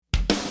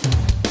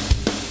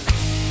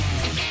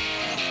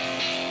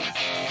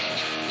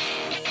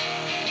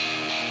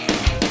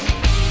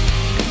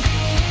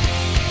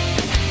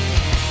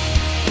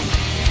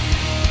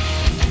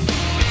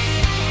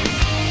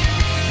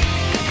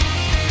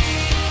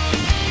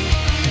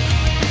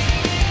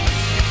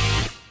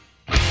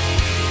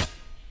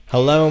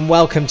Hello and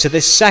welcome to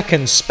this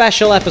second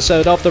special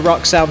episode of the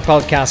Rock Sound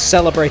Podcast,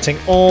 celebrating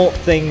all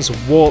things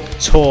Warped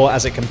Tour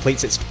as it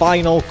completes its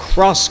final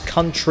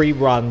cross-country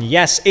run.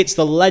 Yes, it's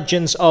the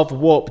Legends of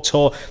Warped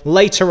Tour.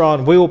 Later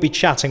on, we will be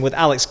chatting with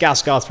Alex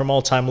Gaskarth from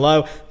All Time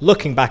Low,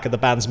 looking back at the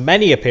band's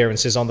many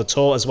appearances on the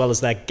tour, as well as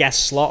their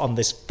guest slot on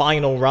this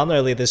final run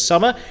earlier this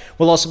summer.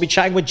 We'll also be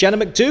chatting with Jenna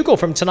McDougall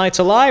from Tonight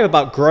Alive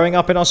about growing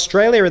up in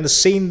Australia and the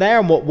scene there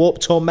and what Warped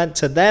Tour meant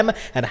to them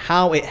and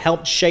how it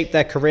helped shape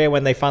their career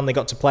when they finally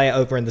got to play it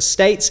over in the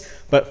States.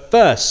 But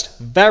first,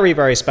 very,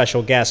 very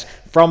special guest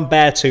from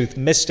Beartooth,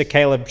 Mr.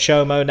 Caleb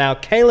Shomo. Now,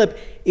 Caleb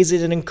is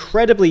in an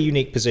incredibly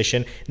unique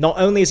position. Not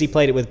only has he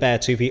played it with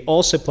Beartooth, he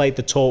also played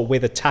the tour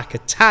with Attack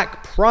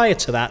Attack prior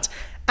to that,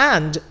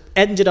 and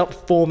ended up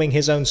forming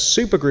his own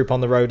supergroup on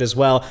the road as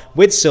well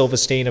with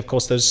Silverstein. Of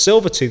course, those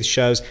Silvertooth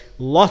shows.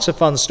 Lot of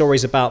fun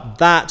stories about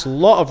that. A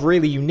lot of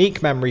really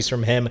unique memories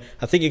from him.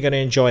 I think you're going to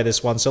enjoy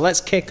this one. So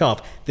let's kick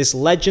off this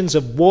Legends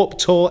of Warped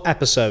Tour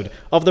episode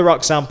of the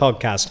Rock Sound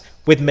Podcast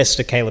with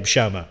Mr. Caleb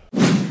Shomo.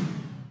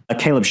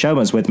 Caleb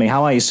Shomo's with me.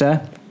 How are you,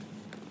 sir?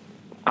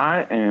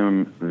 I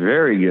am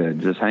very good.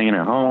 Just hanging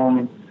at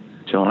home,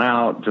 chilling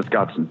out. Just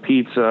got some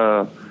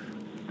pizza.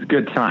 It's a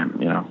good time,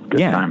 Good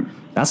time.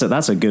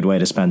 That's a good way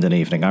to spend an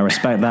evening. I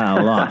respect that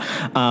a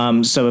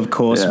lot. So, of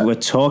course, We're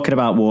talking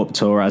about Warped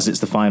Tour as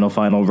it's the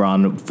final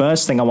run.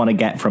 First thing I want to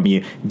get from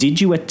you, did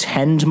you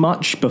attend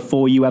much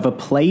before you ever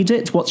played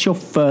it? What's your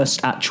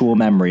first actual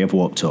memory of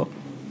Warped Tour?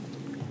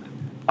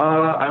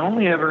 I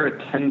only ever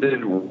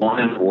attended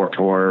one Warped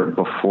Tour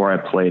before I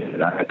played it.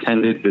 I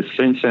attended the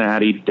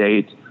Cincinnati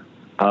date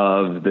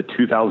of the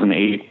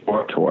 2008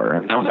 Warped Tour,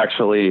 and that was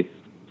actually...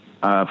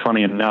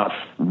 funny enough,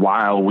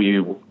 while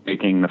we were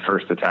making the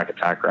first Attack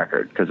Attack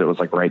record, because it was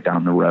like right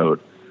down the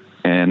road.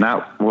 And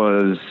that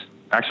was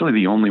actually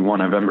the only one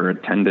I've ever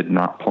attended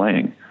not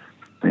playing.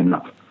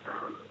 Enough.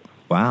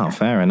 Wow,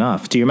 fair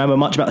enough. Do you remember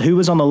much about who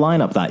was on the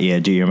lineup that year?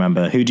 Do you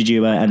remember? Who did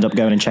you end up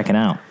going and checking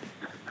out?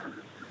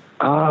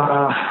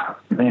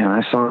 Man,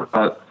 I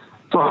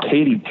saw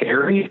Katy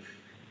Perry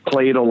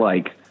played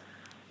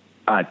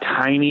a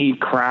tiny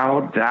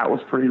crowd. That was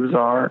pretty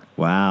bizarre.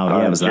 Wow,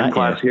 yeah, it was Gym that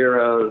Class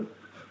Heroes.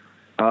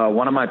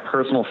 One of my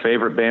personal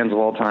favorite bands of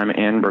all time,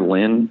 Anne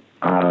Berlin.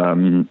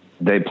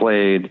 They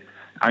played.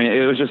 I mean,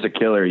 it was just a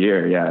killer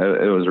year. Yeah,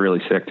 it was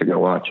really sick to go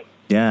watch.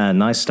 Yeah,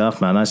 nice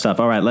stuff, man. Nice stuff.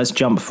 All right, let's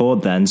jump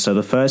forward then. So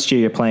the first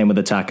year you're playing with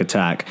Attack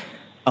Attack,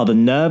 are the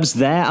nerves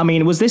there? I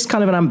mean, was this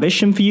kind of an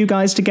ambition for you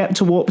guys to get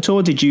to Warped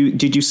Tour? Did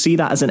you see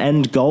that as an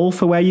end goal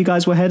for where you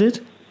guys were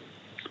headed?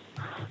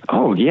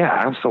 Oh yeah,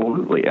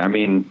 absolutely. I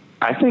mean,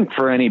 I think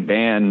for any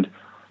band,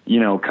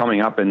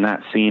 coming up in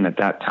that scene at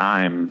that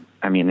time.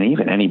 I mean,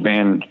 even any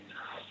band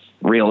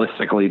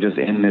realistically just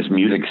in this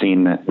music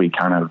scene that we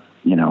kind of,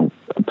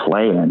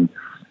 play in.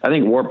 I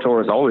think Warped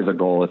Tour is always a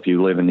goal if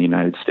you live in the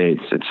United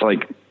States. It's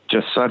like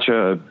just such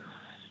a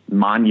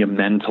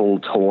monumental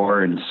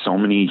tour and so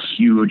many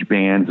huge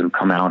bands have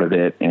come out of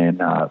it.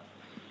 And, I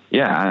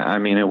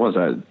mean, it was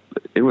a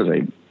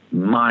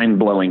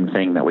mind-blowing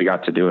thing that we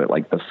got to do it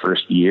like the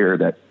first year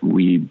that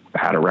we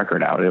had a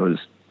record out. It was,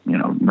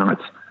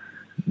 nuts.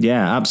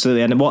 Yeah,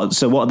 absolutely. And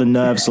what are the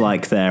nerves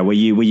like there? Were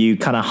you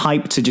kind of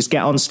hyped to just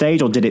get on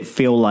stage, or did it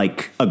feel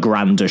like a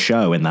grander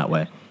show in that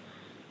way?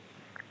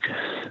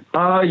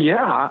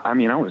 Yeah. I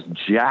mean, I was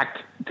jacked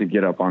to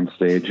get up on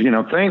stage.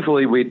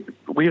 Thankfully we'd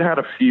had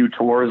a few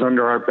tours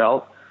under our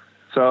belt,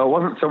 so it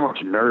wasn't so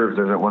much nerves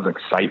as it was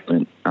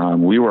excitement.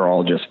 We were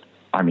all just,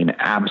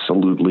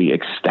 absolutely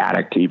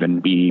ecstatic to even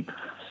be,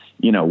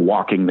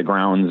 walking the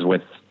grounds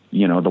with,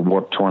 the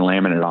Warped Tour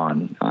laminate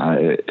on.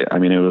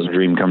 It was a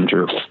dream come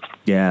true.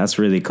 Yeah, that's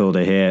really cool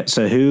to hear.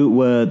 So who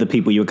were the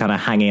people you were kind of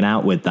hanging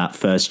out with that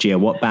first year?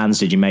 What bands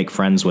did you make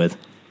friends with?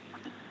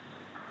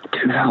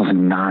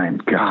 2009.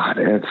 God,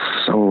 it's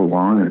so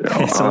long ago.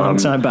 It's a long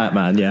time back,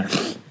 man, yeah.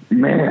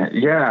 Man,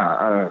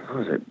 yeah. What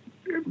was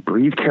it?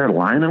 Breathe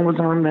Carolina was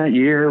on that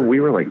year. We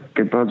were like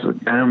good buds with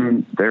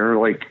them. They're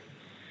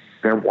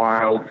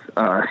wild.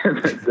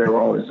 There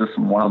were always just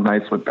some wild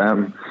nights with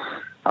them.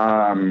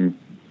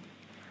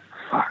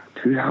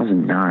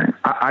 2009.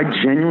 I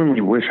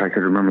genuinely wish I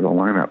could remember the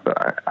lineup,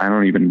 but I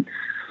don't even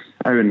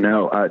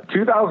know.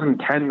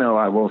 2010, though,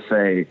 I will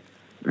say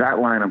that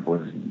lineup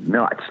was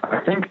nuts. I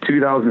think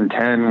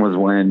 2010 was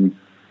when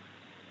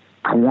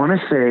I want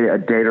to say A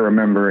Day to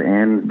Remember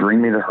and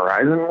Bring Me the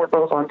Horizon were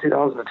both on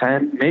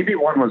 2010. Maybe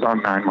one was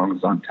on 9, one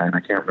was on 10.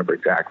 I can't remember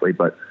exactly,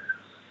 but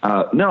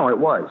no, it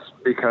was,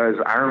 because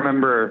I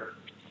remember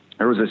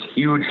there was this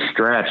huge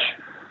stretch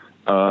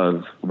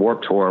of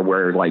Warped Tour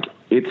where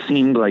it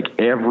seemed like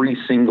every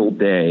single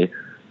day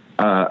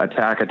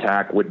Attack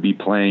Attack would be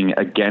playing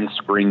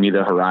against Bring Me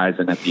the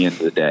Horizon at the end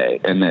of the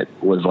day, and it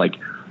was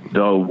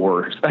the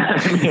worst.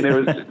 It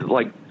was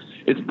like,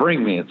 it's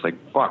Bring Me. It's like,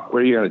 fuck,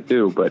 what are you gonna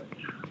do? But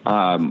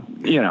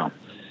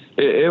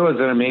it was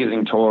an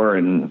amazing tour,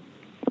 and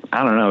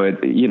I don't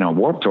know,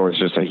 Warped Tour is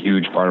just a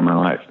huge part of my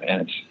life,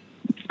 and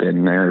it's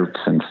been there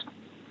since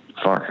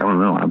fuck, I don't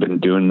know. I've been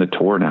doing the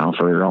tour now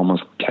for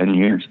almost 10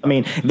 years. I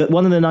mean,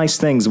 one of the nice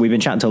things, we've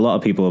been chatting to a lot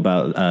of people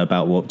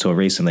about Warped Tour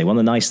recently. One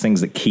of the nice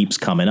things that keeps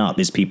coming up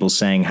is people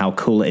saying how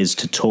cool it is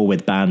to tour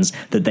with bands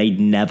that they'd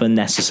never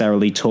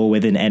necessarily tour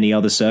with in any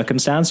other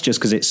circumstance, just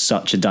because it's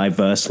such a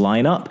diverse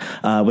lineup.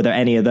 Were there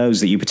any of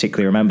those that you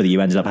particularly remember that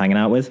you ended up hanging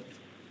out with?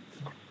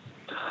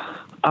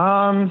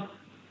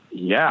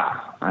 Yeah,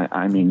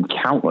 I mean,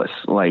 countless.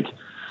 Like,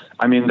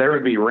 I mean, there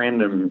would be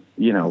random,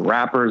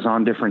 rappers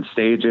on different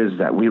stages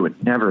that we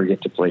would never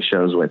get to play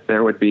shows with.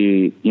 There would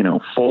be,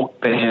 folk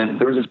bands.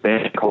 There was this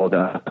band called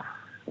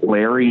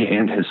Larry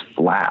and His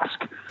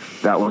Flask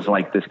that was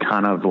like this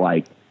kind of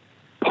like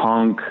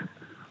punk,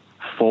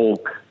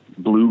 folk,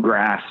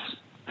 bluegrass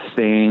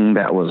thing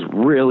that was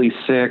really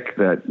sick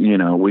that,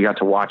 we got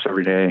to watch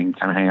every day and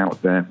kind of hang out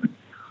with them.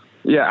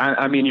 Yeah,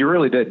 I mean, you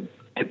really did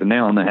hit the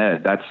nail on the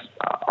head. That's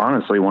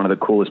honestly one of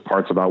the coolest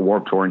parts about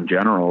Warped Tour in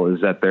general,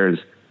 is that there's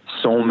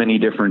so many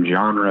different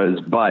genres,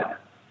 but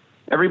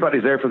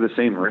everybody's there for the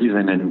same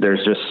reason, and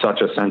there's just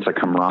such a sense of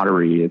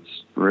camaraderie.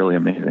 It's really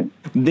amazing.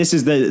 This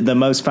is the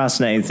most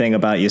fascinating thing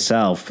about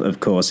yourself, of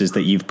course, is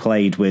that you've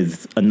played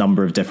with a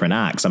number of different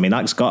acts. I mean,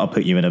 that's got to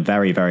put you in a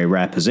very, very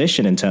rare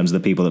position in terms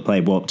of the people that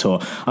played Warped Tour.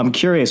 I'm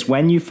curious,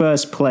 when you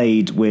first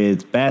played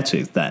with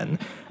Beartooth then,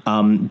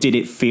 did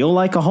it feel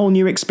like a whole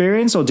new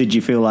experience, or did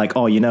you feel like,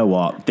 oh, you know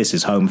what, this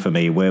is home for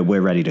me,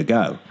 we're ready to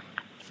go?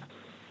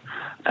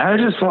 I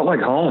just felt like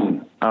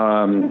home.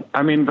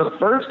 I mean, the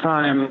first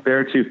time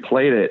Beartooth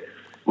played it,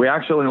 we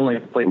actually only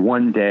played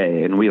one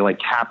day, and we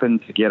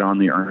happened to get on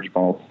the Orange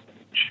Ball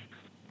stage.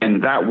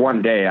 And that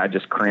one day I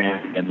just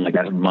crammed in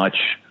as much,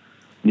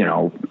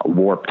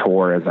 Warped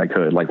Tour as I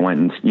could, went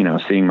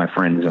and, seeing my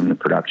friends on the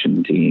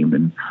production team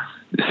and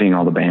seeing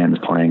all the bands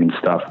playing and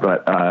stuff.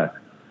 But,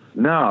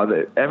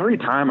 no, every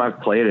time I've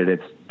played it,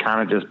 it's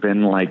kind of just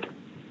been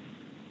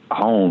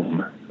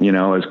home,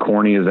 as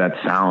corny as that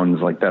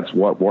sounds. That's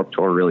what Warped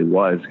Tour really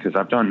was, because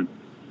I've done,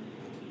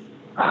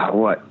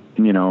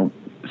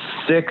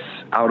 6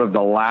 out of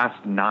the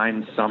last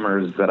 9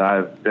 summers that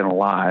I've been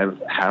alive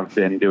have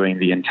been doing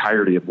the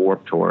entirety of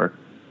Warped Tour.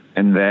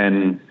 And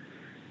then,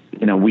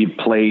 we've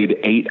played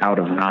 8 out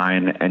of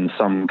 9 in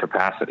some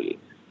capacity.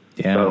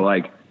 Yeah. So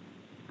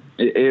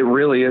it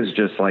really is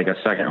just a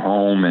second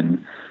home.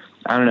 And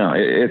I don't know.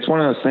 It's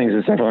one of those things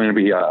that's definitely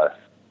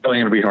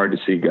going to be hard to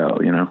see go,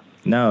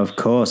 No, of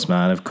course,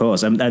 man, of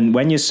course. And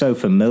when you're so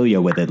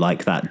familiar with it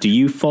like that, do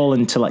you fall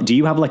into do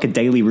you have a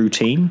daily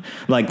routine?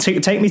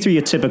 Take me through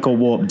your typical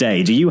Warped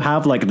day. Do you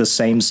have the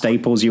same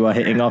staples you are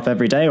hitting off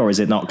every day, or is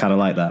it not kind of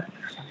like that?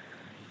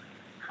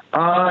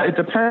 It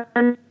depends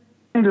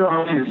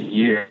on the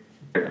year.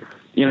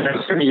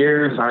 Some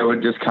years I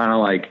would just kind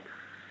of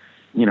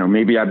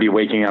maybe I'd be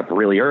waking up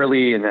really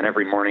early, and then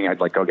every morning I'd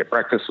go get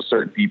breakfast with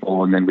certain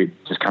people, and then we'd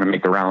just kind of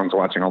make the rounds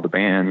watching all the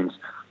bands.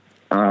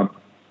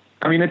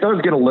 I mean, it does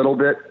get a little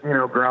bit,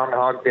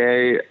 Groundhog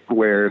Day,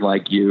 where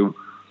you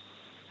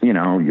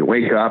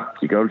wake up,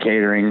 you go to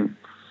catering,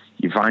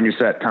 you find your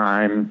set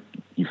time,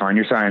 you find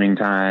your signing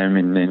time,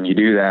 and then you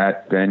do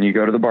that. Then you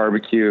go to the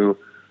barbecue,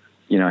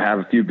 have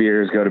a few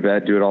beers, go to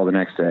bed, do it all the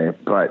next day.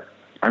 But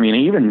I mean,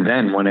 even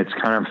then, when it's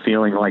kind of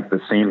feeling like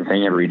the same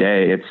thing every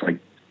day, it's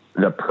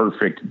the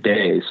perfect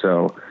day.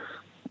 So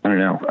I don't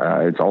know.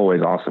 It's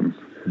always awesome.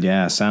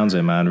 Yeah, sounds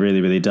it, man. Really,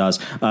 really does.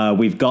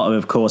 We've got to,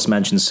 of course,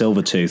 mention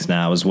Silvertooth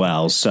now as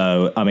well.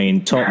 So, I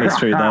mean, talk me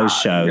through those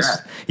shows.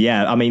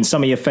 Yeah, I mean,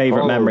 some of your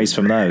favorite memories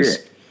from those.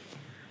 Shit.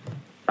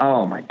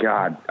 Oh, my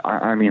God.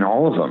 I mean,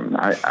 all of them.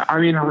 I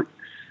mean,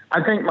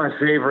 I think my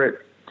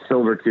favorite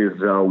Silvertooth,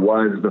 though,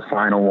 was the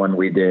final one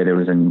we did. It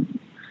was in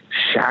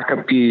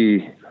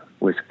Shakopee,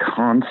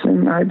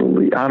 Wisconsin, I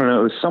believe. I don't know.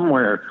 It was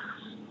somewhere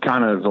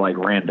kind of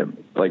random.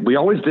 We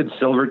always did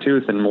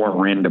Silvertooth in more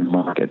random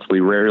markets. We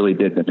rarely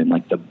did them in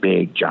the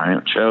big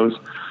giant shows.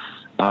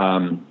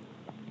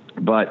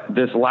 But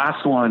this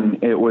last one,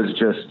 it was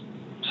just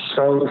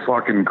so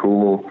fucking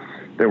cool.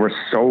 There were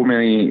so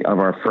many of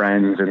our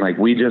friends, and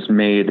we just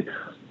made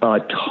a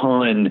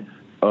ton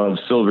of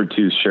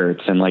Silvertooth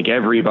shirts, and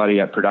everybody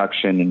at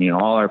production and,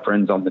 all our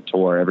friends on the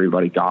tour,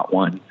 everybody got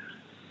one.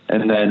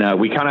 And then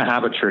we kind of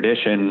have a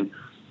tradition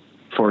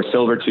for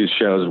Silvertooth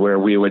shows where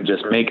we would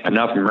just make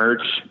enough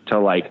merch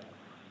to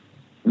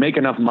make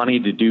enough money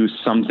to do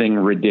something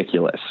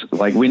ridiculous.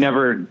 We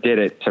never did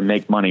it to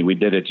make money. We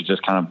did it to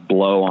just kind of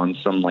blow on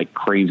some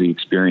crazy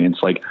experience.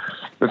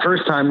 The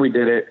first time we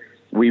did it,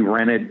 we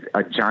rented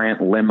a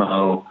giant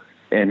limo,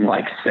 and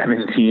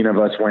 17 of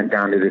us went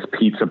down to this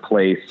pizza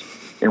place,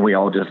 and we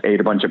all just ate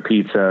a bunch of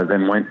pizza,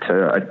 then went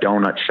to a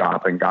donut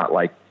shop and got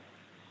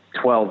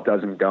 12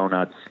 dozen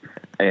donuts.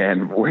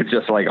 And we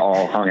just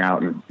all hung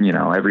out, and,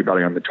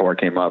 everybody on the tour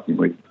came up, and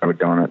we'd have a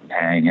donut and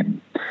hang,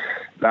 and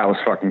that was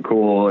fucking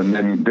cool. And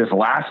then this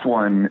last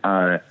one,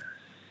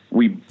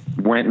 we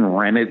went and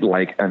rented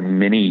a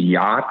mini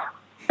yacht,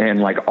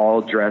 and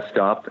all dressed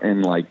up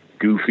in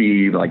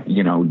goofy,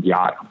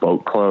 yacht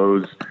boat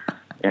clothes,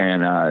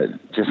 and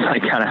just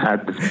kind of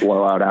had this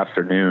blowout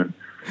afternoon.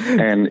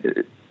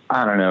 And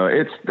I don't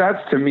know.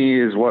 That's to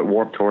me is what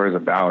Warped Tour is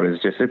about, is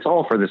just, it's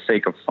all for the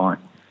sake of fun.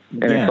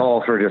 And it's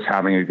all for just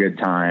having a good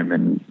time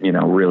and,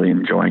 really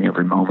enjoying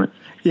every moment.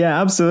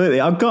 Yeah, absolutely.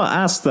 I've got to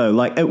ask though,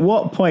 like at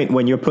what point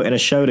when you're putting a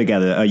show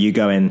together, are you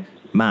going,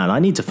 man, I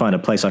need to find a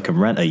place I can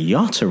rent a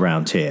yacht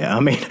around here? I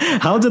mean,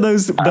 how do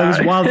those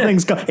wild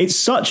things go? It's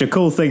such a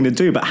cool thing to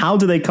do, but how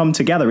do they come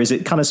together? Is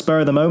it kind of spur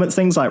of the moment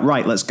things like,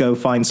 right, let's go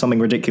find something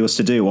ridiculous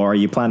to do, or are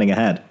you planning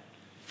ahead?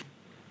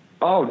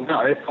 Oh,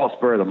 no, it's all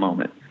spur of the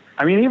moment.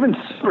 I mean, even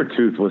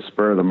Silvertooth was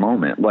spur of the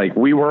moment. Like,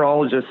 we were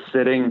all just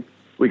sitting,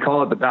 we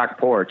call it the back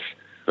porch,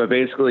 but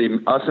basically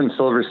us and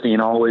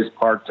Silverstein always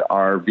parked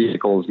our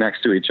vehicles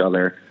next to each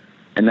other.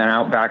 And then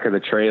out back of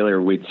the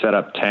trailer, we'd set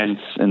up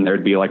tents and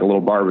there'd be like a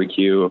little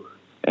barbecue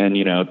and,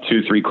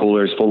 2-3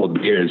 coolers full of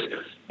beers.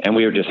 And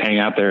we would just hang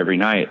out there every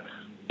night.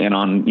 And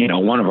on,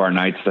 one of our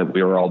nights that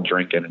we were all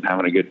drinking and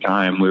having a good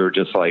time, we were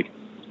just like,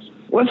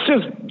 let's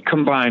just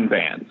combine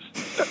bands.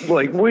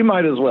 Like, we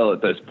might as well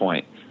at this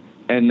point.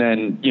 And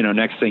then,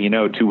 next thing you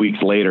know, 2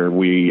 weeks later,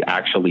 we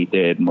actually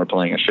did, and we're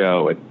playing a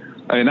show. And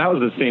I mean, that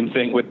was the same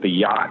thing with the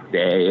yacht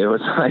day. It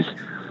was like,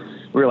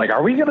 we were like,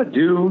 are we going to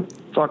do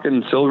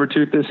fucking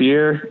Silvertooth this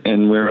year?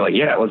 And we were like,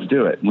 yeah, let's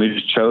do it. And we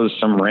just chose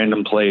some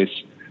random place.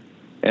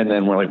 And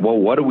then we're like, well,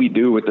 what do we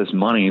do with this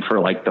money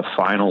for like the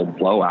final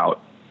blowout?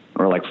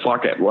 We're like,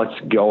 fuck it. Let's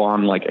go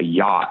on like a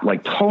yacht,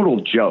 like total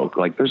joke.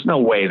 Like there's no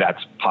way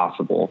that's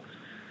possible.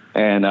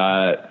 And,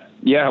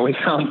 we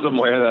found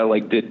somewhere that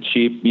like did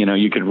cheap,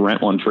 you could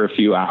rent one for a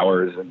few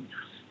hours, and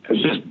it was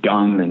just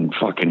dumb and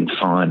fucking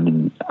fun.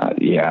 And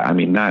I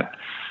mean, those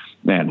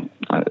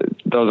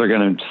are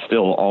going to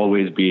still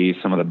always be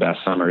some of the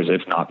best summers,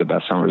 if not the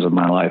best summers of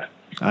my life.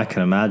 I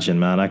can imagine,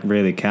 man. I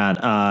really can.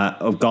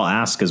 I've got to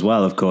ask as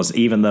well, of course,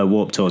 even though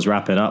Warped Tour's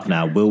wrapping up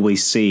now, will we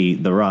see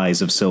the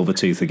rise of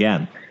Silvertooth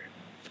again?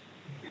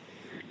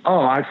 Oh,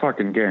 I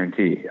fucking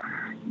guarantee.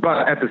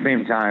 But at the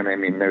same time, I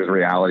mean, there's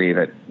reality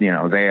that,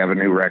 they have a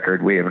new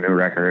record, we have a new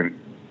record,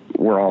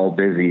 we're all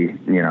busy,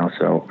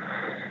 so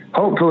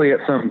hopefully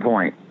at some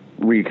point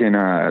we can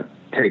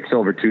take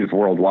Silvertooth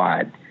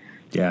worldwide.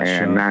 Yeah,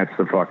 and sure. That's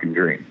the fucking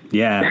dream.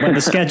 Yeah, when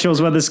the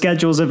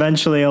schedules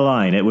eventually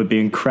align, it would be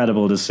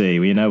incredible to see.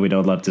 We'd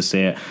all love to see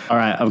it. All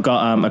right, I've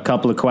got a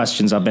couple of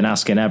questions I've been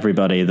asking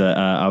everybody that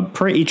are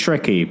pretty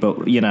tricky.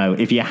 But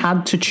if you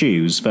had to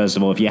choose, first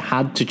of all,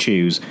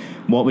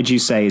 what would you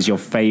say is your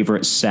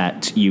favorite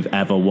set you've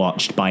ever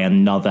watched by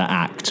another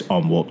act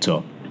on Warped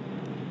Tour?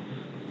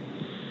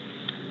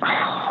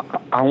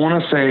 I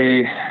want to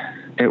say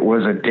it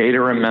was A Day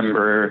to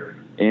Remember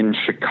in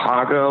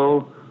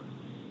Chicago.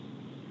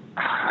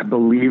 I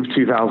believe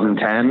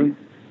 2010.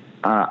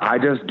 I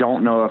just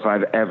don't know if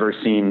I've ever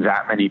seen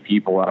that many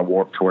people at a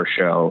Warped Tour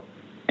show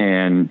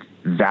and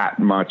that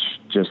much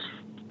just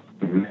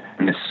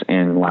madness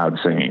and loud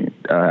singing.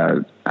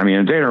 I mean,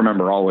 A Day to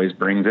Remember always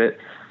brings it,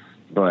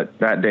 but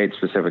that date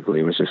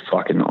specifically was just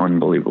fucking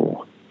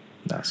unbelievable.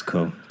 That's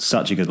cool.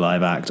 Such a good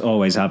live act.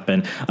 Always have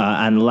been.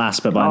 And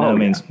last but by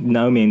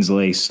no means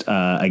least,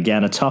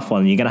 again, a tough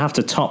one. You're going to have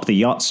to top the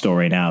yacht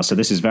story now. So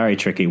this is very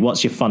tricky.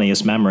 What's your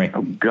funniest memory?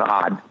 Oh,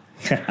 God.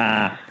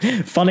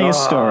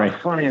 Funniest story.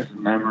 Funniest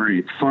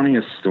memory.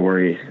 Funniest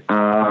story.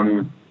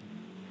 Man,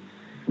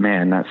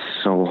 that's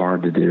so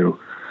hard to do.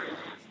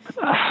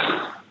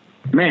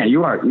 Man,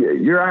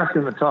 you're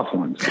asking the tough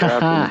ones.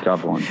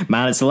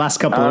 Man, it's the last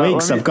couple of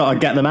weeks. I've got to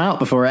get them out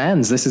before it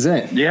ends. This is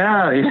it.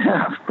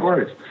 Yeah, of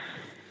course.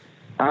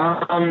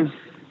 Man,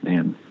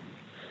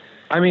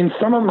 I mean,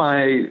 I don't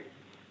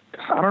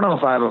know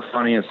if I have a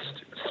funniest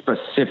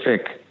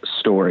specific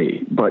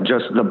story, but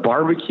just the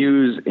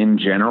barbecues in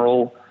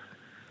general,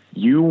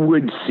 you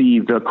would see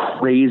the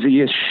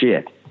craziest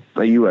shit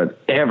that you have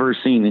ever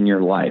seen in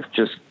your life.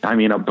 Just, I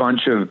mean, a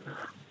bunch of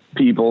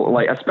people,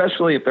 like,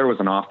 especially if there was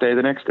an off day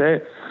the next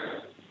day.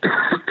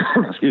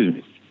 Excuse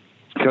me.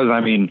 Because,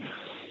 I mean,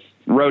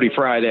 Roadie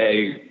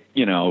Friday,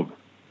 you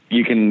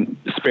can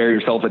spare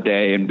yourself a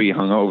day and be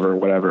hungover or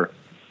whatever.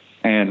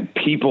 And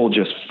people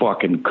just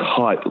fucking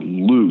cut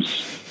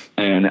loose.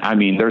 And, I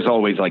mean, there's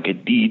always, like, a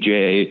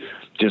DJ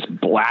just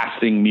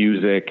blasting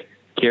music,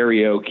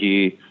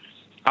 karaoke.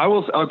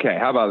 Okay,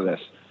 how about this?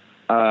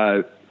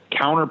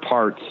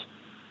 Counterparts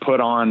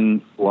put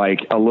on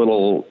like a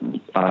little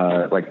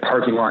like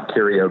parking lot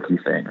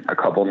karaoke thing a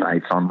couple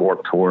nights on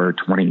Warped Tour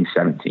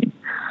 2017,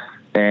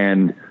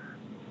 and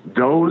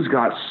those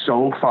got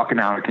so fucking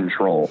out of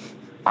control.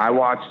 I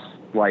watched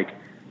the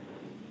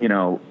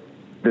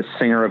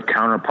singer of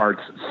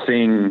Counterparts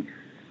sing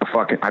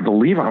I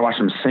believe I watched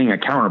him sing a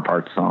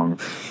Counterparts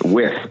song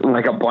with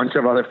like a bunch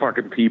of other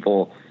fucking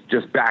people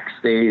just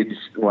backstage,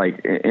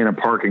 like in a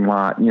parking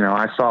lot.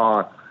 I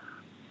saw,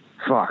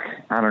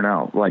 I don't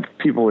know, like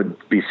people would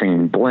be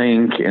singing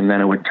Blink, and then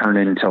it would turn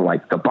into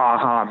like the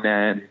Baha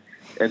Men,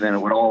 and then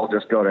it would all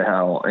just go to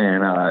hell.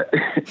 And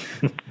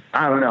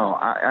I don't know.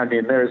 I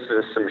mean, there's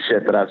just some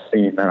shit that I've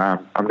seen that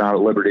I'm not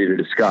at liberty to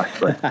discuss,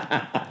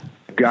 but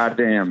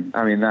goddamn,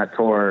 I mean, that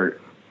tour,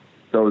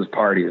 those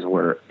parties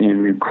were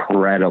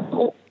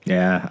incredible.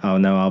 Yeah. Oh,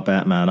 no, I'll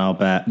bet, man. I'll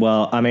bet.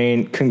 Well, I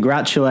mean,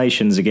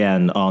 congratulations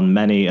again on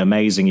many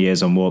amazing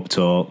years on Warped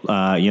Tour.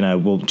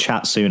 We'll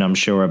chat soon, I'm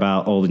sure,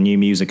 about all the new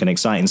music and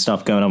exciting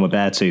stuff going on with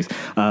Beartooth.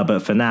 But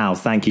for now,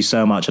 thank you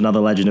so much. Another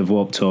legend of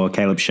Warped Tour,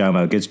 Caleb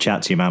Shomo. Good to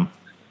chat to you, man.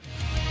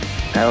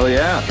 Hell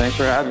yeah. Thanks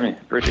for having me.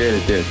 Appreciate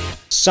it, dude.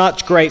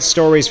 Such great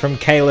stories from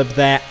Caleb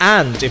there.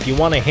 And if you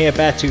want to hear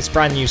Beartooth's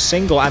brand new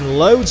single and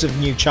loads of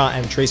new chart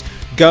entries,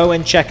 go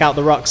and check out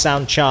the Rock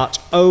Sound chart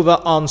over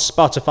on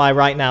Spotify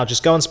right now.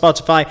 Just go on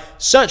Spotify,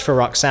 search for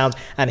Rock Sound,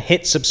 and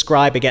hit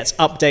subscribe. It gets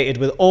updated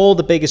with all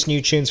the biggest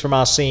new tunes from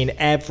our scene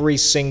every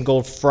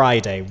single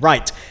Friday.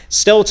 Right,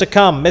 still to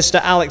come, Mr.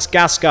 Alex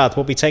Gaskarth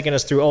will be taking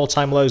us through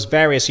All-Time Low's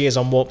various years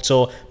on Warped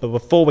Tour. But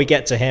before we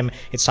get to him,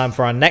 it's time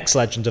for our next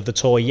legend of the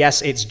tour.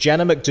 Yes, it's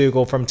Jenna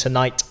McDougall from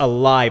Tonight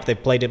Alive.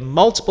 They've played it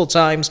multiple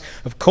times.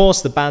 Of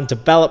course, the band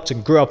developed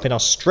and grew up in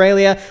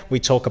Australia. We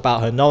talk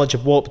about her knowledge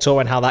of Warped Tour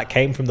and how that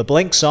came from the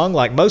Blink song,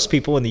 like most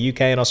people in the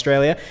UK and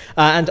Australia,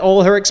 and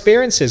all her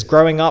experiences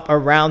growing up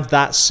around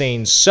that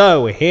scene.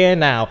 So here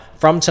now,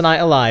 from Tonight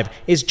Alive,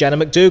 is Jenna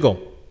McDougall.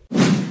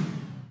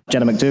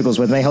 Jenna McDougall's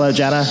with me. Hello,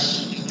 Jenna.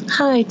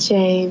 Hi,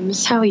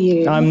 James. How are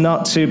you? I'm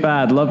not too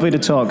bad. Lovely to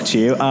talk to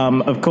you.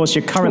 Of course,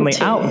 you're currently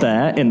out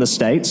there in the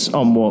States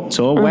on Warped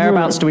Tour. Mm-hmm.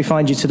 Whereabouts do we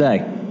find you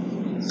today?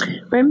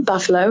 We're in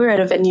Buffalo. We're at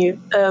a venue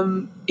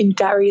in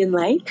Darien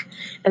Lake.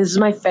 And this is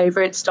my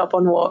favourite stop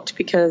on Warped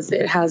because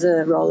it has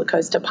a roller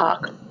coaster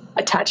park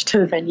attached to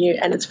the venue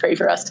and it's free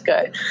for us to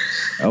go.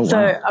 Oh, wow.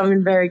 So I'm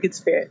in very good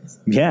spirits.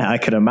 Yeah, I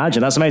can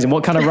imagine. That's amazing.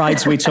 What kind of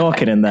rides are we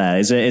talking in there?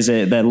 Is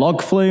it the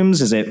log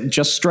flumes? Is it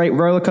just straight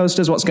roller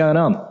coasters? What's going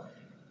on?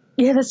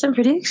 Yeah, there's some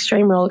pretty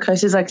extreme roller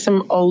coasters, like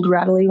some old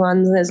rattly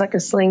ones. There's like a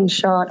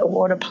slingshot, a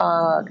water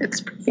park.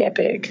 It's pretty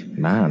epic.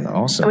 Man,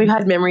 awesome. And we've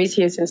had memories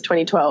here since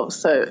 2012,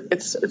 so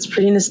it's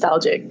pretty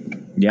nostalgic.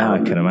 Yeah, I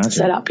can imagine.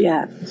 Setup,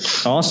 yeah.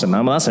 Awesome,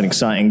 man. Well, that's an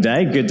exciting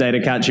day. Good day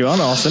to catch you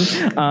on. Awesome.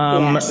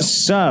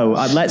 Yes. So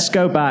let's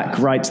go back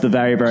right to the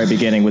very, very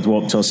beginning with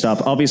Warped Tour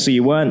stuff. Obviously,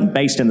 you weren't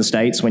based in the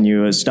States when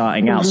you were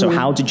starting out. Mm-hmm. So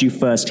how did you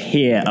first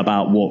hear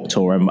about Warped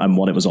Tour and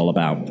what it was all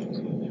about?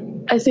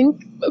 I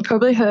think I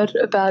probably heard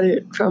about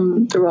it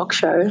from The Rock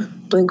Show,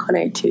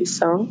 Blink-182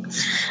 song.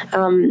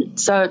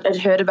 So I'd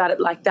heard about it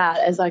like that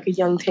as like a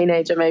young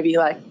teenager, maybe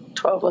like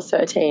 12 or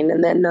 13.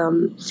 And then,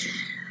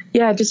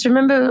 I just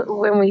remember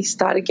when we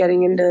started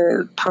getting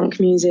into punk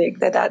music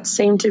that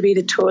seemed to be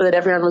the tour that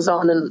everyone was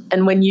on.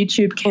 And when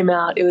YouTube came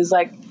out, it was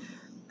like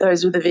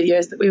those were the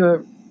videos that we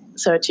were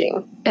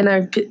searching. And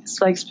I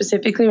like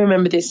specifically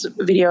remember this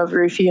video of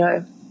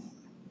Rufio.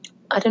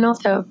 I don't know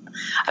if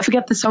I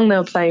forget the song they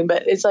were playing,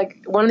 but it's like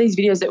one of these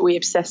videos that we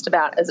obsessed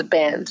about as a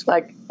band,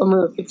 like when we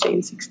were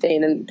 15,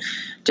 16, and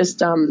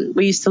just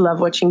we used to love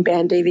watching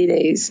band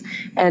DVDs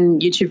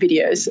and YouTube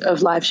videos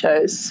of live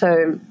shows.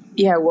 So,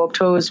 yeah, Warped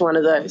Tour was one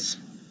of those.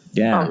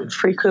 Yeah.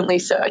 Frequently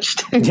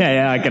searched.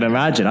 yeah, I can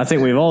imagine. I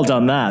think we've all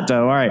done that,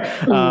 don't worry.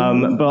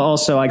 But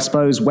also, I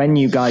suppose when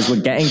you guys were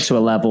getting to a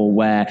level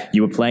where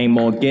you were playing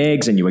more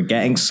gigs and you were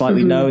getting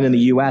slightly known in the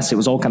US, it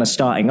was all kind of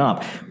starting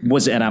up.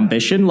 Was it an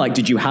ambition? Like,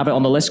 did you have it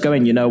on the list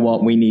going, you know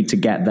what, we need to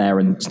get there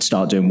and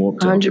start doing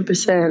Warped Tour?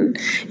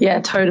 100%.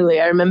 Yeah,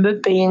 totally. I remember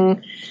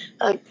being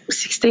like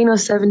 16 or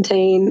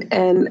 17,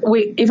 and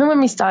even when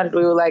we started,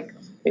 we were like,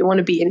 we want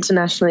to be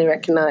internationally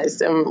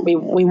recognized and we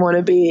want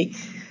to be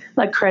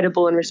like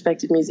credible and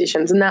respected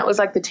musicians, and that was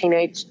like the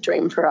teenage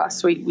dream for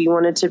us. We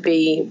wanted to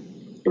be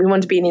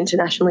an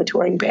internationally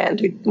touring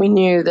band. We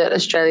knew that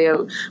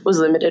Australia was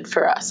limited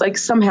for us, like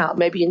somehow,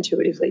 maybe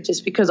intuitively,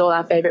 just because all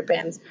our favorite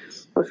bands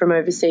were from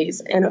overseas,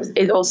 and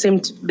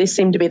this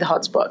seemed to be the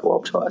hotspot,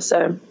 Warped Tour.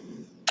 So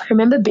I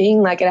remember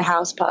being like at a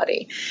house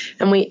party,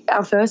 and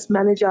our first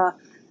manager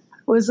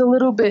was a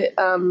little bit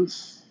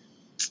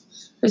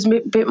was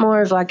a bit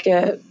more of like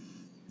a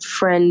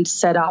friend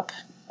setup,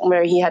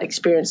 where he had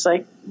experience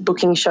like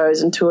booking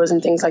shows and tours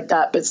and things like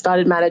that, but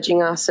started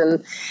managing us.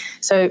 And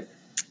so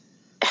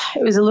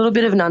it was a little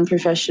bit of an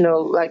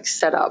unprofessional like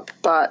setup,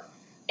 but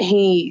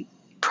he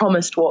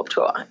promised Warped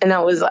Tour. And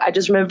I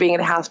just remember being at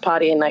a house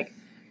party and like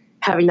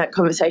having that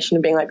conversation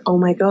and being like, oh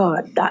my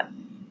God, that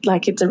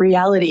like it's a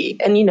reality.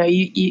 And you know,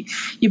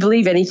 you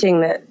believe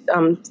anything that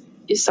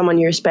someone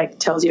you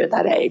respect tells you at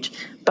that age.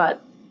 But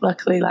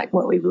luckily, like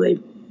what we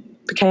believe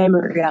became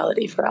a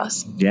reality for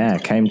us. Yeah,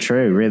 it came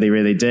true. Really,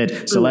 really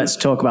did. So let's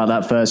talk about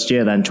that first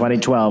year then,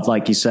 2012,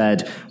 like you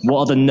said.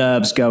 What are the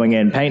nerves going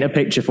in? Paint a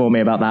picture for me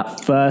about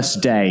that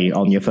first day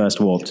on your first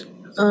Warped.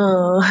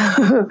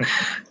 Oh,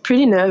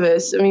 pretty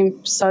nervous. I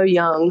mean, so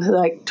young,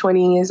 like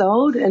 20 years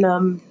old.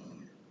 And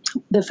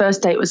the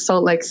first date was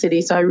Salt Lake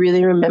City, so I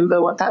really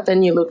remember what that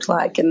venue looked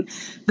like. And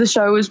the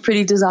show was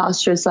pretty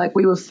disastrous. Like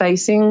we were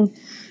facing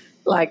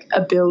like a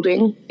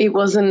building. We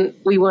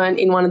weren't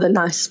in one of the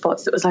nice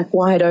spots that was like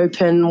wide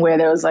open where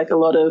there was like a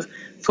lot of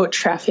foot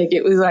traffic.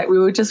 It was like we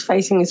were just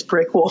facing this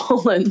brick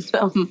wall and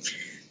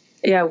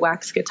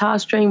wax guitar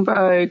string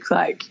broke.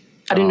 Like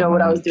I didn't know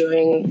what I was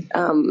doing.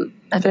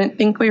 I don't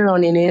think we were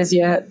on in-ears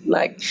yet.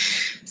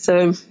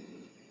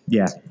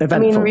 Yeah, eventful. I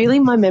mean, really,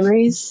 my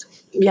memories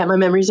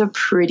are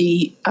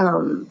pretty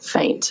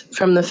faint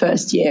from the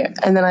first year.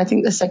 And then I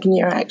think the second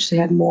year I actually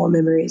had more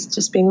memories,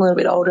 just being a little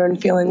bit older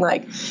and feeling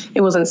like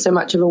it wasn't so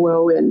much of a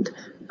whirlwind.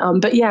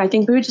 But yeah, I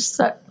think we were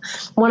just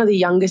one of the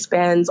youngest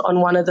bands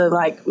on one of the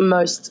like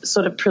most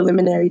sort of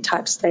preliminary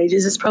type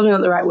stages. It's probably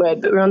not the right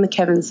word, but we're on the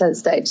Kevin Says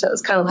stage. So it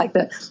was kind of like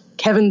the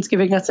Kevin's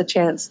giving us a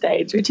chance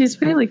stage, which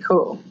is really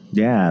cool.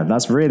 Yeah,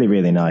 that's really,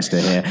 really nice to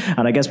hear.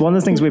 And I guess one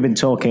of the things we've been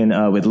talking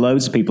with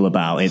loads of people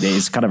about, it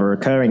is kind of a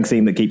recurring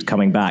theme that keeps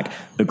coming back.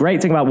 The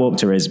great thing about Warped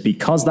Tour is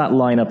because that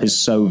lineup is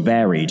so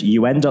varied,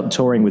 you end up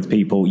touring with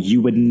people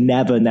you would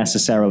never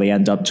necessarily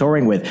end up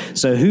touring with.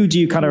 So who do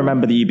you kind of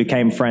remember that you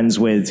became friends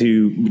with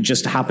who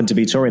just happened to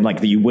be touring,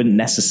 like that you wouldn't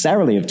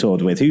necessarily have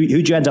toured with?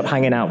 Who'd you end up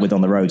hanging out with on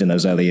the road in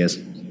those early years?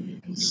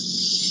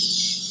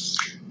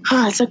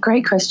 Oh, it's a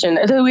great question.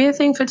 The weird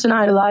thing for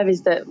Tonight Alive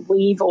is that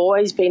we've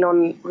always been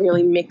on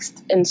really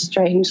mixed and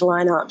strange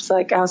lineups.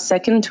 Like our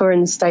second tour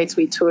in the States,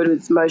 we toured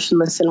with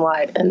Motionless in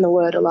White and The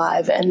Word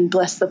Alive and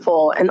Bless the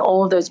Fall, and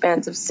all of those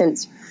bands have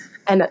since,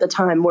 and at the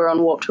time, were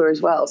on Warped Tour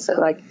as well. So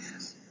like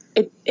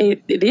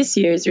this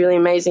year is really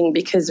amazing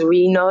because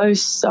we know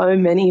so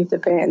many of the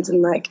bands,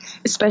 and like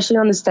especially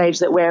on the stage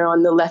that we're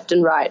on, the Left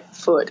and Right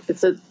Foot.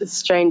 It's a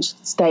strange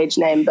stage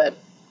name, but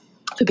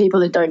for people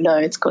that don't know,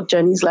 it's called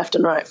Journey's Left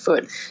and Right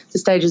Foot, the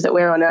stages that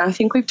we're on. And I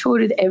think we've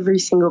toured with every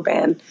single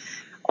band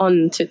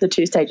on to the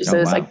two stages. So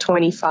there's like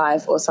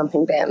 25 or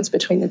something bands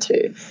between the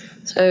two.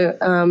 So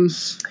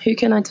who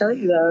can I tell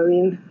you though?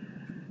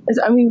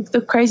 I mean,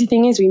 the crazy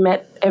thing is we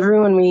met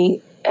everyone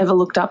we ever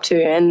looked up to,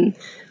 and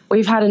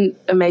we've had an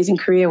amazing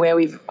career where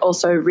we've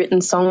also written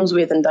songs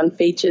with and done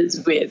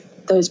features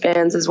with those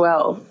bands as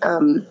well.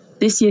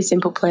 This year,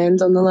 Simple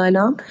Plan's on the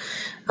lineup.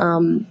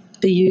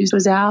 The Used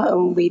was out,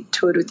 and we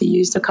toured with The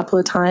Used a couple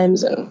of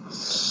times, and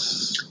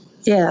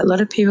yeah, a lot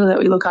of people that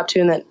we look up to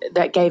and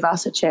that gave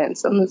us a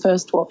chance. On the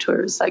first Warped Tour,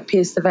 it was like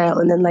Pierce the Veil,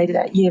 and then later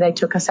that year they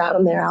took us out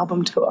on their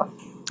album tour.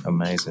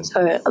 Amazing.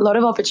 So a lot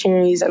of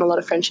opportunities and a lot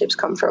of friendships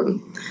come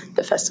from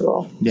the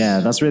festival.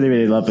 Yeah, that's really,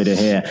 really lovely to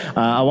hear.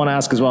 I want to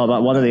ask as well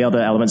about one of the other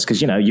elements, because,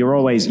 you know, you're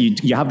always,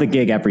 you have the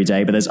gig every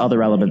day, but there's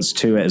other elements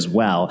to it as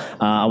well.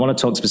 I want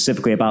to talk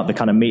specifically about the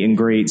kind of meet and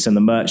greets and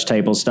the merch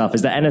table stuff.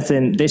 Is there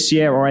anything this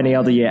year or any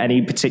other year,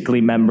 any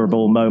particularly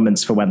memorable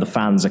moments for when the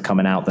fans are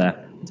coming out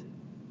there?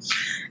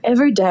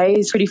 Every day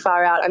is pretty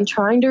far out. I'm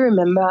trying to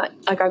remember,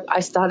 like I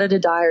started a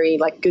diary,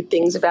 like good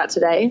things about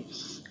today,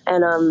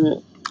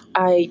 and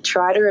I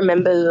try to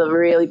remember the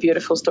really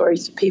beautiful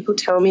stories people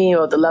tell me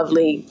or the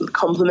lovely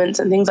compliments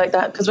and things like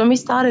that. Because when we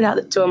started out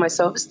the tour, my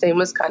self-esteem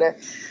was kind of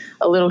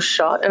a little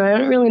shot, and I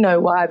don't really know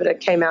why, but I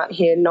came out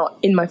here not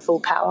in my full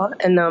power,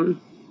 and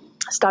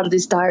started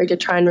this diary to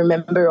try and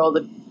remember all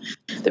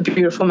the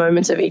beautiful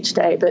moments of each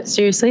day. But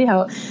seriously,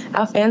 our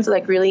fans are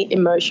like really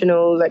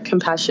emotional, like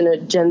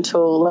compassionate,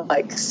 gentle,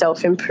 like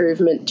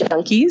self-improvement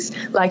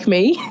junkies like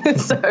me.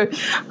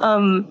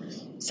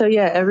 So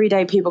yeah, every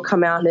day people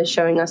come out and they're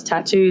showing us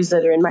tattoos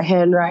that are in my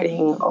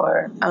handwriting,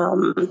 or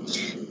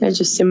they're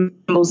just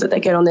symbols that they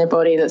get on their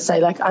body that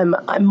say like I'm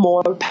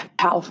more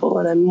powerful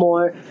and I'm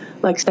more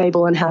like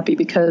stable and happy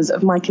because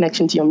of my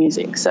connection to your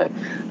music. So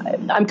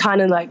I'm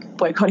kind of like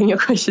boycotting your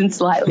question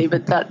slightly,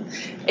 but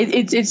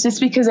it's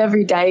just because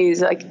every day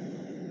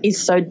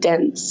is so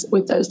dense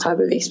with those type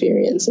of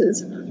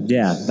experiences.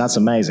 Yeah, that's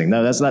amazing.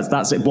 No, that's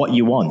what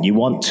you want. You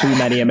want too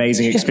many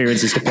amazing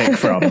experiences to pick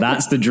from.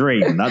 That's the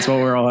dream. That's what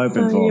we're all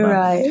hoping for. You're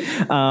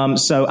right.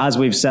 So as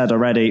we've said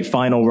already,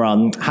 final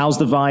run. How's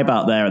the vibe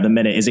out there at the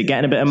minute? Is it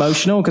getting a bit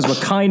emotional? Because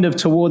we're kind of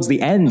towards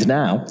the end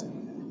now.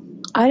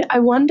 I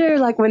wonder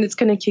like when it's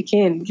going to kick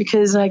in,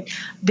 because like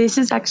this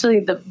is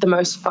actually the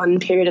most fun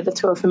period of the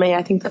tour for me.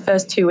 I think the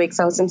first 2 weeks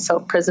I was in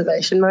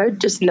self-preservation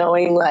mode, just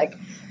knowing like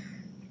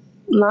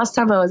last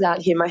time I was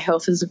out here, my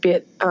health is a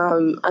bit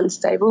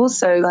unstable.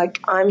 So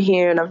like I'm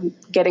here and I'm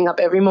getting up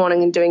every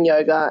morning and doing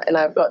yoga, and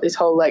I've got this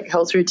whole like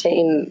health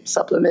routine,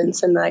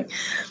 supplements, and like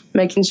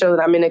making sure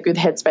that I'm in a good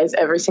headspace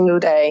every single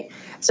day.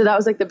 So that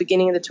was like the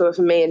beginning of the tour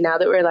for me. And now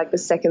that we're like the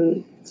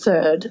second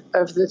third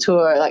of the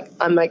tour, like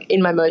I'm like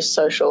in my most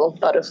social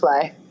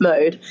butterfly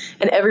mode,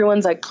 and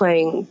everyone's like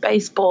playing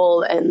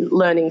baseball and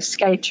learning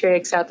skate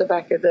tricks out the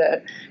back of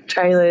the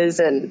trailers,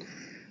 and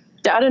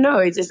I don't know,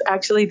 it's just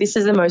actually this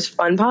is the most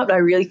fun part. But I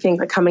really think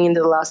like coming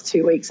into the last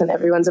 2 weeks and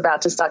everyone's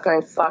about to start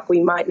going, fuck,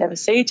 we might never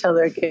see each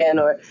other again,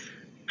 or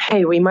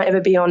hey, we might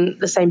never be on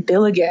the same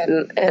bill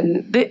again.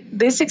 And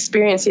this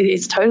experience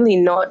is totally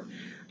not,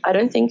 I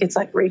don't think it's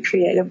like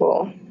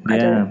recreatable.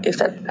 Yeah.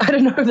 I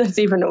don't know if that's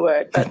even a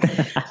word, but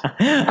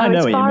I know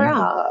what you mean.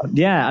 Out.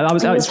 Yeah,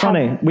 it's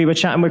funny. We were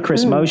chatting with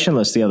Chris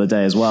Motionless the other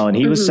day as well, and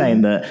he was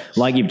saying that,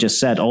 like you've just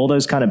said, all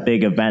those kind of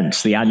big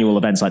events, the annual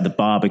events like the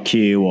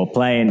barbecue or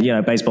playing, you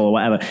know, baseball or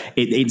whatever,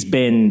 it's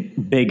been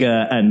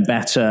bigger and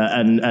better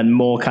and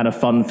more kind of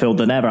fun filled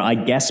than ever. I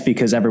guess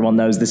because everyone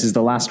knows this is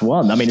the last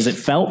one. I mean, has it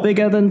felt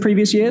bigger than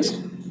previous years?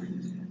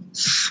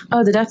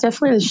 Oh,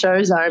 definitely the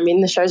shows are. I mean,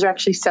 the shows are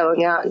actually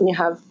selling out, and you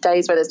have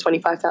days where there's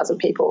 25,000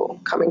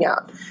 people coming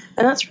out.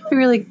 And that's really,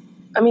 really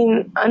I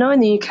mean, I know in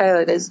the UK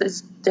like,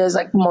 there's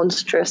like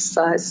monstrous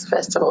size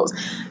festivals,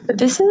 but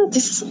this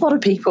is a lot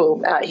of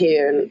people out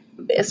here, and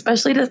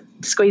especially to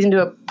squeeze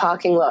into a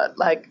parking lot.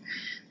 Like,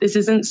 this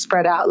isn't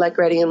spread out like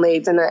Reading and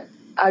Leeds, and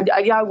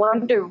I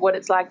wonder what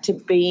it's like to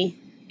be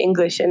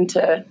English and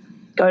to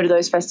go to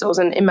those festivals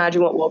and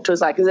imagine what Warped Tour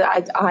is like, because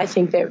I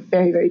think they're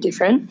very, very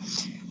different.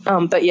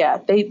 But yeah,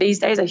 these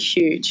days are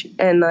huge,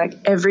 and like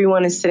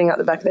everyone is sitting out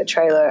the back of their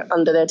trailer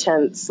under their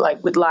tents,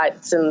 like with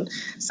lights, and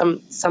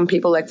some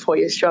people like 4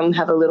 years strong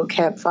have a little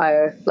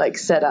campfire like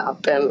set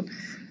up, and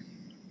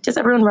just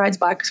everyone rides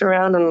bikes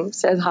around and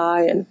says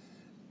hi, and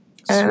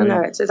I don't know,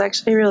 it's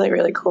actually a really,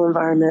 really cool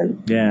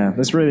environment. Yeah,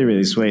 that's really,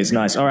 really sweet. It's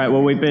nice. All right,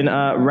 well, we've been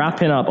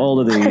wrapping up all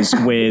of these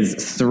with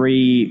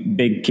 3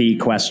 big key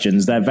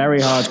questions. They're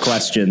very hard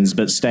questions,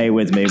 but stay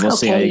with me. We'll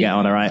see how you get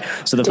on, all right?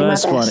 So the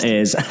first one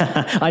is,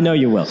 I know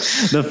you will.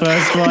 The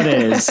first one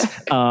is,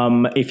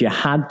 if you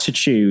had to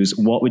choose,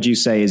 what would you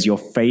say is your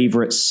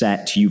favorite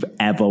set you've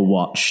ever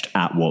watched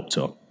at Warped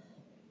Tour?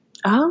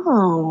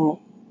 Oh.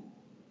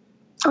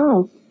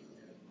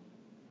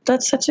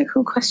 That's such a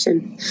cool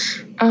question.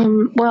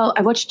 Well,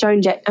 I watched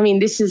Joan Jett. I mean,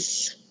 I'm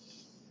just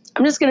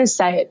going to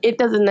say it. It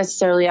doesn't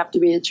necessarily have to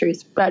be the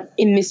truth, but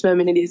in this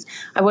moment it is.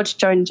 I watched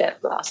Joan Jett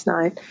last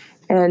night,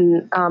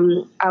 and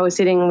I was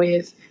sitting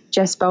with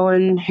Jess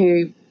Bowen,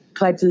 who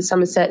played for the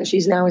Somerset, and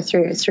she's now with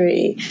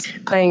 303,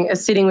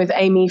 sitting with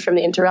Amy from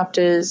the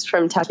Interrupters,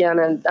 from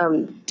Tatiana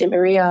Di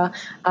Maria,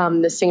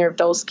 the singer of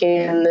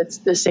Dollskin,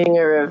 the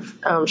singer of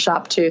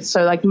Sharptooth.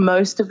 So, like,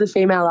 most of the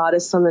female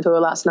artists on the tour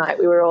last night,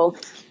 we were all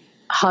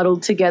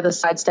huddled together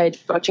side stage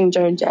watching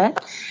Joan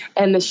Jett,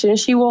 and as soon as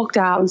she walked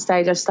out on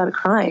stage I started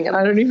crying, and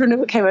I don't even know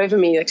what came over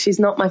me. Like, she's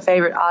not my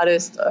favorite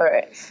artist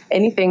or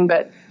anything,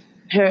 but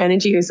her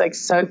energy was like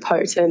so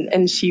potent,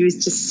 and she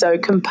was just so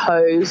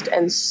composed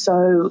and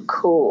so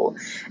cool,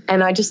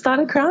 and I just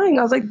started crying.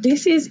 I was like,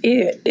 this is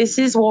it, this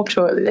is Warped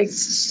Tour. Like,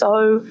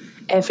 so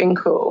effing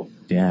cool.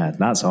 Yeah,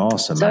 that's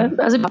awesome. So man.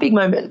 that was a big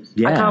moment.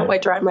 Yeah. I can't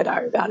wait to write my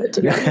diary about it,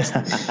 to be honest.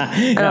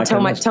 And I'll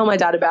tell my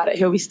dad about it.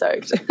 He'll be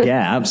stoked.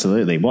 Yeah,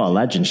 absolutely. What a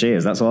legend she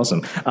is. That's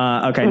awesome.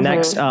 Okay,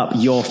 next up,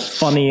 your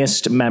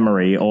funniest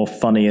memory or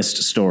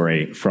funniest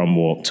story from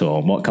Warped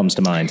Tour. What comes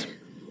to mind?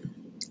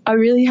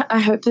 I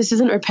hope this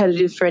isn't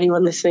repetitive for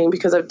anyone listening,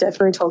 because I've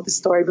definitely told this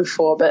story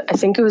before, but I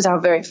think it was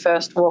our very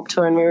first Warped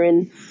Tour, and we were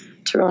in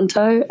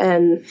Toronto,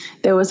 and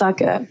there was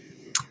like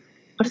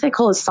what do they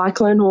call a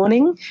cyclone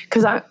warning?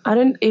 Because I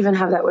don't even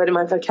have that word in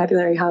my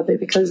vocabulary hardly,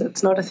 because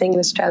it's not a thing in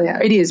Australia.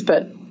 It is,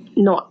 but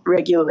not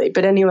regularly.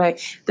 But anyway,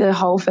 the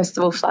whole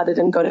festival flooded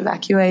and got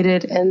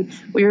evacuated, and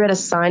we were at a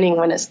signing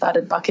when it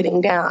started bucketing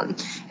down,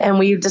 and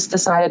we just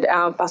decided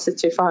our bus is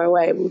too far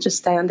away, we'll just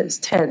stay under this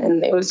tent.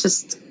 And it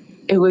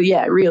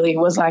really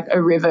was like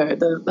a river.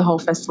 The whole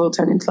festival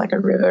turned into like a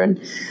river.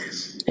 And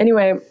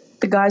anyway,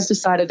 the guys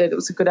decided that it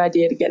was a good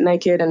idea to get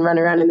naked and run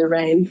around in the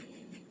rain.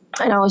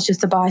 And I was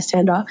just a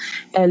bystander,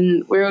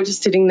 and we were all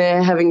just sitting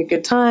there having a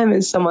good time,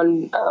 and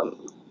someone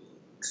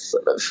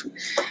sort of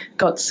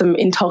got some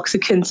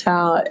intoxicants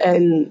out,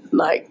 and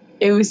like,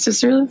 it was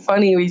just really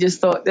funny. We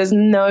just thought, there's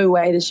no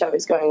way the show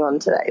is going on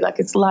today. Like,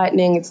 it's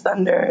lightning, it's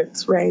thunder,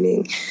 it's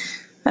raining.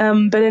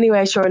 But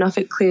anyway, sure enough,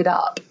 it cleared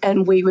up,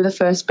 and we were the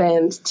first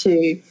band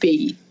to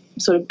be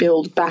sort of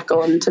billed back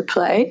on to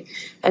play,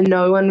 and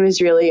no one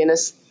was really in a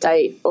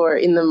state or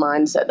in the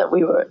mindset that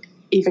we were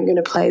even going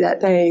to play that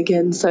day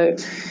again. So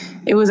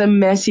it was a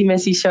messy,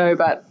 messy show,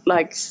 but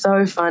like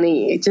so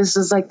funny. It just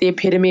was like the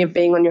epitome of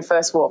being on your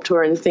first Warped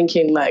Tour and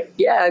thinking like,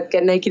 yeah,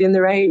 get naked in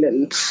the rain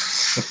and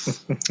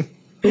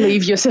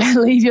leave your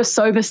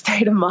sober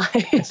state of mind.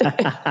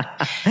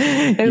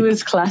 It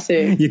was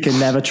classic. You can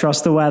never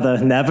trust the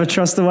weather. Never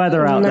trust the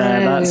weather out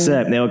there. That's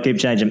it. They'll keep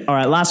changing. All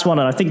right, last one.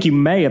 And I think you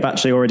may have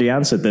actually already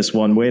answered this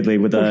one weirdly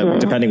with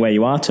depending where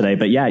you are today.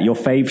 But yeah, your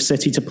fave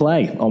city to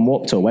play on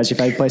Warped Tour. Where's your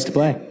fave place to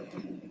play?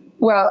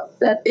 Well,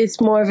 it's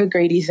more of a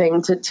greedy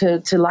thing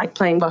to like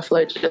playing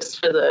Buffalo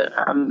just for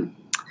the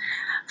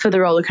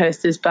roller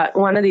coasters. But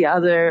one of the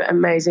other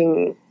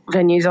amazing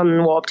venues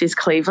on Warped is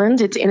Cleveland.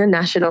 It's in a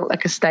national,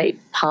 like a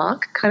state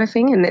park kind of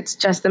thing, and it's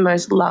just the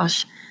most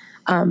lush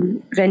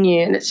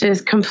venue, and it's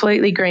just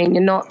completely green.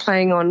 You're not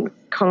playing on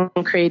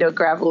concrete or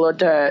gravel or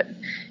dirt.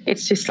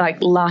 It's just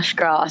like lush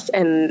grass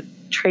and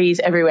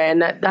trees everywhere,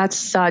 and that's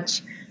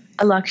such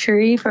a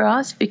luxury for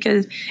us,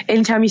 because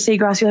anytime you see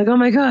grass, you're like, oh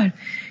my God,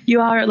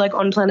 you are like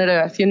on planet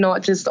Earth. You're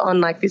not just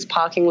on like this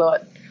parking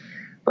lot,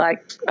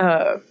 like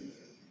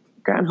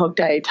Groundhog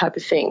Day type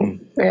of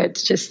thing, where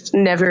it's just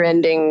never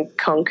ending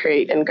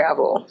concrete and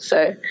gravel.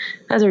 So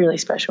that's a really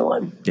special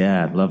one.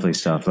 Yeah, lovely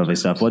stuff. Well,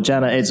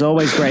 Jenna, it's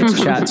always great to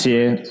chat to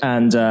you,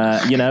 and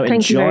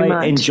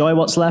enjoy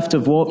what's left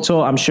of Warped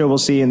Tour. I'm sure we'll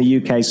see you in the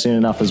UK soon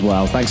enough as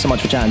well. Thanks so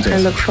much for chatting to us.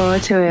 I look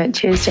forward to it.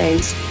 Cheers,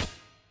 James.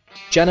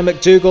 Jenna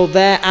McDougall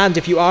there, and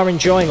if you are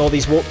enjoying all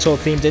these Warped Tour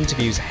themed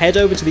interviews, head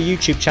over to the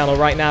YouTube channel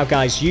right now,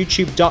 guys,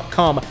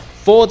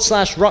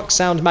 youtube.com/Rock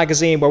Sound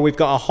Magazine, where we've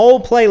got a whole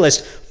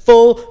playlist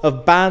full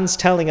of bands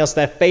telling us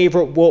their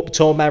favorite Warped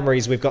Tour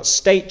memories. We've got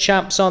State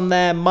Champs on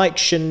there, Mike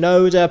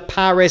Shinoda,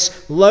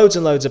 Paris, loads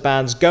and loads of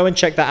bands. Go and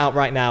check that out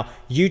right now.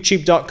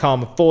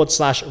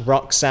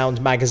 youtube.com/Rock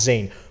Sound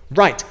Magazine.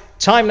 Right.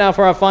 Time now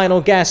for our final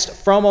guest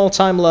from All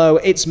Time Low.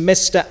 It's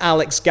Mr.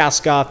 Alex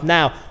Gaskarth.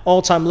 Now,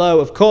 All Time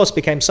Low, of course,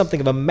 became something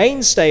of a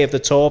mainstay of the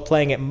tour,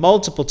 playing it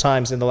multiple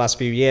times in the last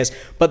few years,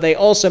 but they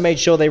also made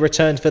sure they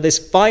returned for this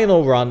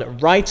final run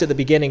right at the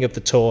beginning of the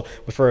tour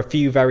for a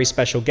few very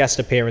special guest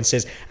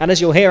appearances. And as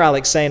you'll hear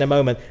Alex say in a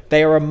moment,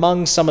 they are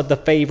among some of the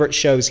favourite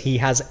shows he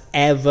has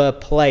ever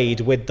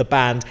played with the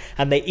band,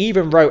 and they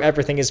even wrote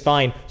Everything Is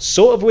Fine,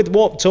 sort of with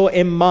Warped Tour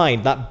in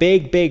mind, that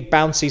big, big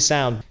bouncy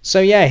sound. So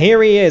yeah,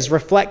 here he is,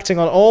 reflecting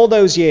on all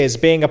those years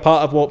being a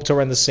part of Warped Tour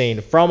and the scene.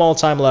 From All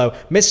Time Low,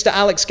 Mr.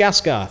 Alex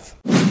Gaskarth.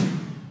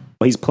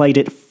 He's played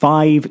it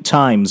 5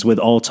 times with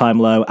All Time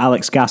Low.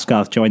 Alex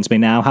Gaskarth joins me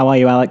now. How are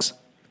you, Alex?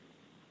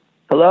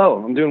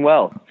 Hello, I'm doing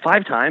well.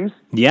 5 times?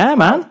 Yeah,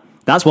 man.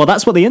 That's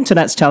what the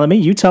internet's telling me.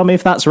 You tell me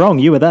if that's wrong.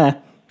 You were there.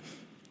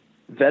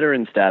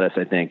 Veteran status,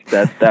 I think.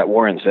 That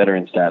warrants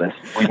veteran status.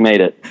 We've made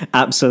it.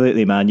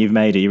 Absolutely, man. You've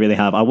made it. You really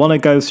have. I want to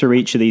go through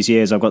each of these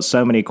years. I've got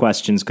so many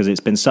questions because it's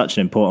been such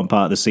an important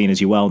part of the scene,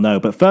 as you well know.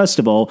 But first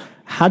of all,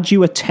 had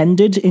you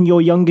attended in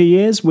your younger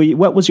years?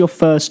 What was your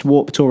first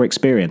Warped Tour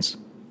experience?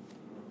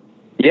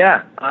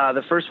 Yeah,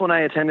 the first one I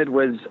attended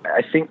was,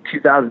 I think,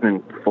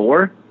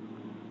 2004.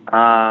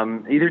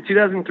 Either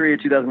 2003 or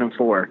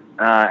 2004.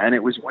 And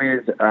it was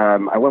with,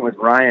 I went with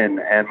Ryan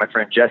and my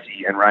friend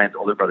Jesse, and Ryan's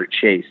older brother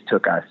Chase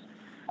took us.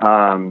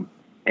 And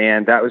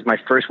that was my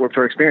first Warped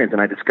Tour experience.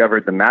 And I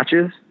discovered the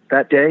Matches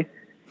that day,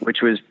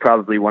 which was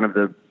probably one of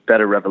the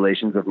better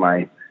revelations of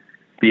my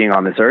being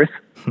on this earth.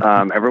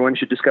 Everyone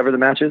should discover the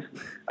Matches.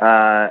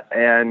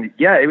 And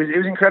yeah, it was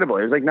incredible.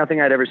 It was like nothing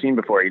I'd ever seen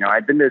before. You know,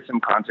 I'd been to some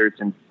concerts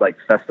and like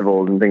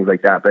festivals and things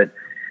like that, but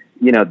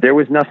you know, there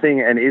was nothing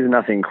and is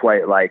nothing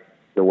quite like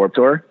the Warped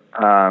Tour.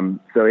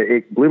 So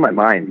it blew my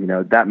mind, you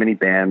know, that many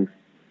bands.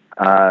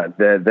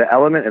 The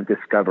element of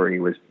discovery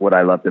was what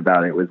I loved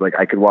about it. It was like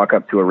I could walk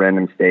up to a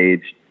random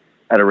stage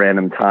at a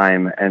random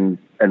time and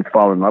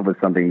fall in love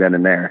with something then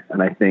and there.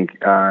 And I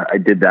think I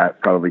did that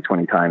probably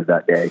 20 times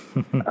that day.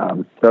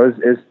 So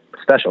it was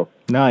special.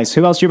 Nice.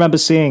 Who else do you remember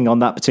seeing on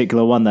that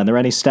particular one then? Are there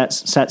any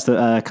sets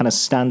that kind of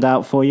stand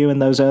out for you in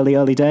those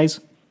early days?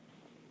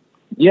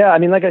 Yeah, I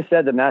mean, like I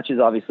said, the Matches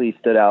obviously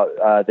stood out.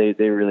 They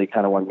really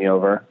kind of won me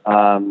over.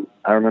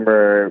 I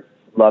remember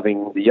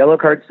loving the Yellow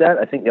Card set.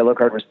 I think Yellow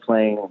Card was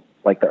playing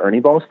like the Ernie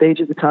Ball stage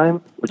at the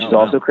time, which is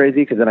also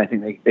crazy because then I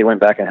think they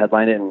went back and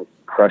headlined it and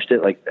crushed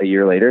it like a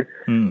year later.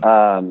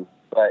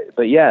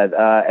 But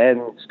yeah,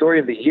 and Story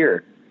of the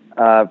Year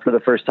for the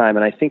first time,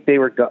 and I think they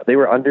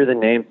were under the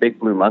name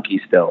Big Blue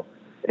Monkey still.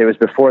 It was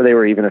before they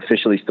were even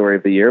officially Story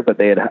of the Year, but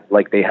they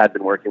had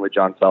been working with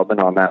John Feldman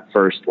on that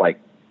first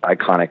like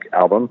iconic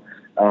album.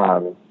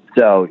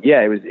 So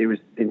yeah, it was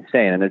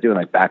insane, and they're doing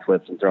like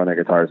backflips and throwing their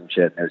guitars and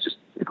shit. It was just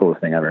the coolest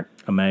thing ever.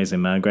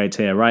 Amazing, man. Great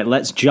to hear. Right,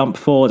 let's jump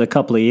forward a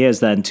couple of years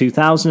then.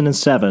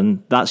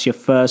 2007, that's your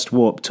first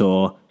Warped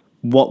Tour.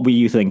 What were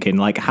you thinking?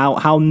 Like,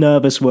 how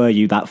nervous were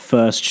you that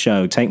first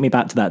show? Take me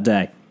back to that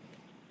day.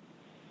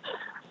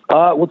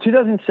 Well,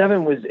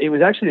 2007 was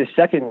actually the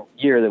second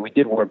year that we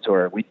did Warped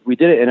Tour. We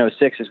did it in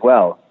 2006 as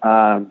well.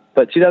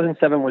 But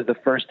 2007 was the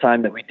first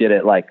time that we did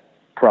it like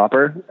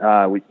proper.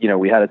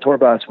 We had a tour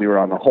bus. We were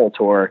on the whole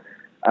tour,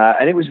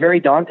 and it was very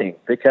daunting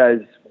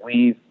because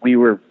we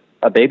were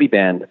a baby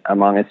band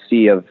among a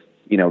sea of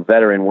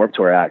veteran Warped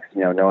Tour acts.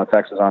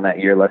 NoFX was on that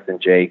year, Less Than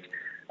Jake.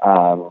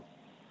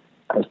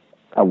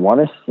 I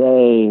want to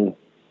say,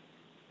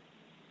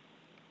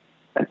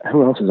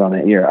 who else was on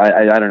that year?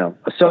 I don't know.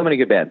 So many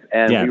good bands,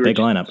 and we were big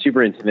lineup.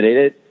 Super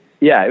intimidated.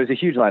 Yeah, it was a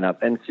huge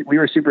lineup, and we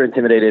were super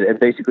intimidated, and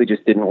basically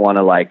just didn't want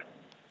to like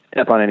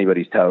step on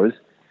anybody's toes.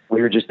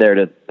 We were just there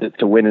to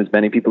win as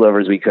many people over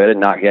as we could and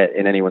not get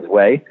in anyone's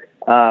way.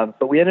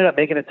 But we ended up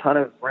making a ton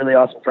of really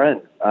awesome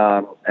friends.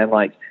 And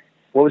like,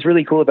 what was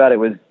really cool about it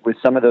was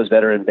some of those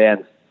veteran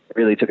bands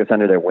really took us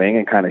under their wing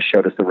and kind of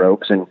showed us the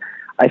ropes. And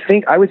I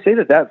think I would say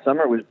that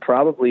summer was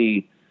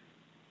probably,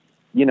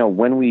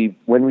 when we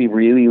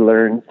really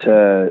learned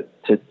to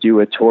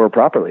do a tour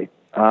properly.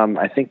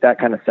 I think that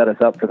kind of set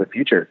us up for the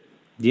future.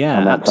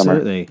 Yeah,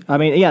 absolutely. Summer. I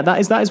mean, yeah, that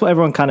is what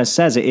everyone kind of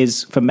says. It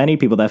is, for many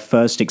people, their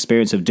first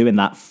experience of doing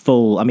that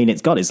full. I mean,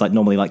 it's like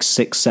normally like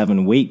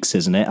 6-7 weeks,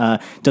 isn't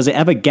it? Does it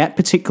ever get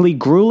particularly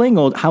grueling,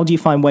 or how do you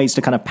find ways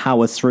to kind of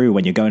power through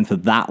when you're going for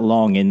that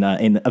long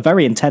in a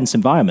very intense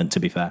environment? To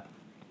be fair,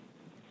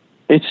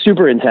 it's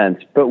super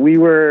intense, but we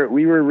were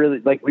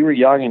really like we were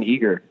young and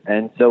eager,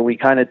 and so we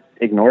kind of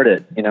ignored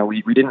it.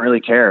 We didn't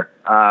really care.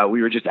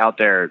 We were just out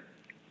there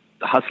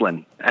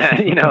hustling.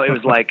 It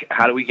was like,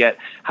 how do we get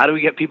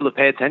people to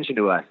pay attention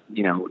to us?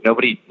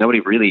 Nobody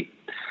really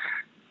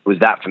was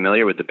that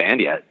familiar with the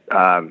band yet.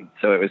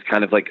 So it was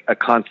kind of like a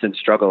constant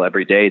struggle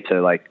every day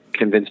to like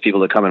convince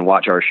people to come and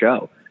watch our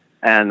show.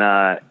 And,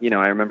 I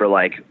remember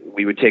like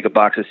we would take a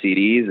box of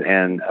CDs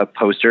and a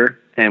poster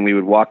and we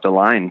would walk the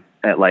line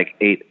at like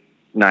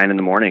 8-9 in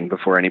the morning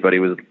before anybody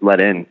was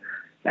let in.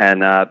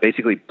 and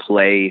basically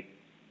play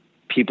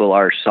people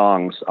our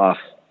songs off.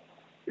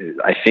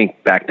 I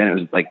think back then it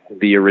was like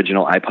the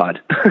original iPod.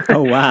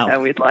 Oh wow!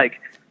 And we'd like,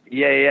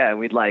 and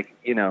we'd like,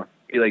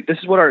 be like, this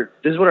is what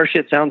our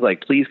shit sounds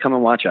like. Please come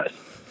and watch us.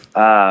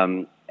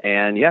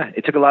 And yeah,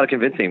 it took a lot of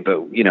convincing,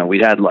 but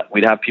we'd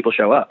have people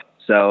show up.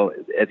 So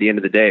at the end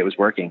of the day, it was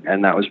working,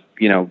 and that was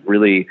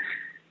really,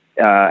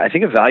 I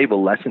think, a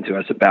valuable lesson to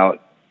us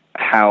about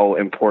how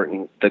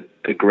important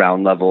the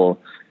ground level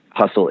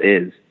hustle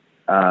is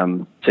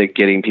to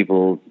getting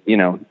people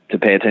to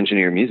pay attention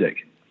to your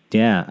music.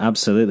 Yeah,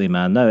 absolutely,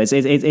 man. No, it's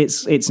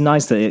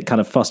nice that it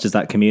kind of fosters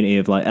that community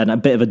of like, and a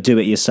bit of a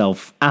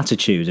do-it-yourself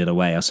attitude in a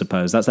way, I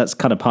suppose. That's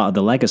kind of part of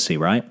the legacy,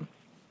 right?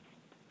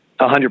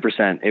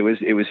 100%. It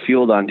was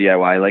fueled on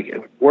DIY.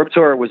 Like Warped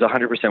Tour was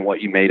 100%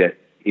 what you made it.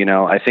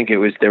 I think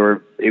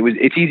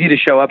it's easy to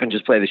show up and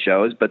just play the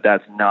shows, but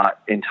that's not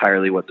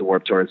entirely what the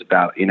Warped Tour is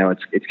about.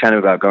 It's kind of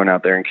about going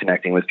out there and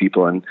connecting with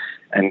people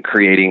and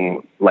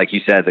creating, like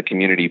you said, the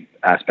community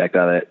aspect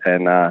of it.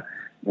 And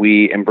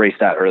we embraced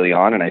that early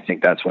on, and I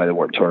think that's why the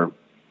Warped Tour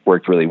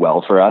worked really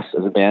well for us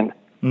as a band.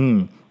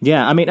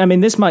 Yeah, I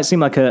mean, this might seem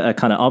like a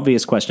kind of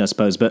obvious question, I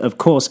suppose, but of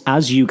course,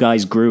 as you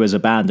guys grew as a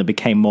band and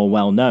became more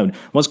well-known,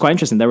 what's quite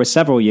interesting, there were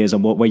several years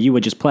where you were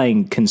just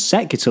playing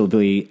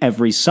consecutively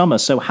every summer.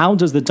 So how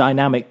does the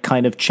dynamic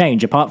kind of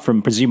change, apart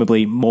from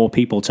presumably more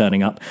people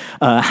turning up?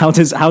 How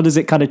does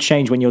it kind of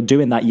change when you're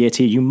doing that year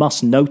to year? You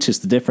must notice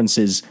the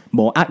differences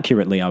more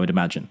accurately, I would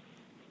imagine.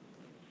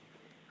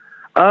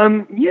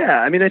 Yeah,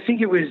 I mean, I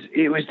think it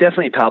was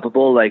definitely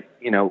palpable. Like,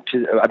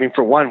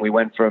 for one, we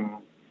went from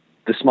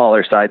the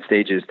smaller side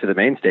stages to the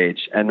main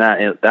stage, and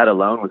that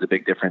alone was a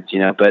big difference,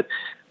 But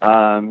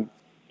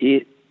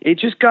it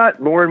just got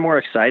more and more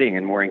exciting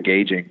and more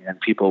engaging, and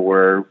people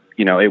were,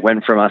 it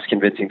went from us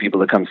convincing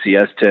people to come see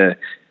us to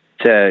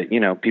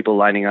people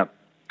lining up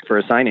for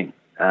a signing,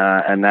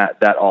 and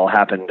that all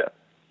happened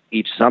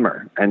each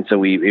summer, and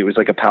so it was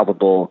like a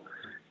palpable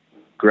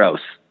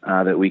growth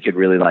that we could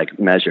really like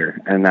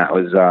measure, and that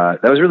was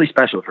really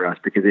special for us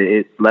because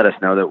it let us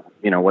know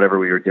that whatever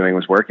we were doing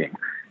was working.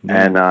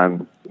 Yeah.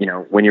 And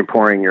when you're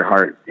pouring your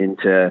heart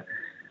into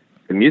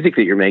the music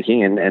that you're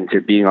making and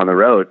to being on the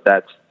road,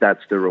 that's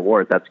the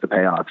reward, that's the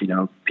payoff.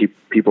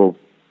 People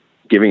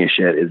giving a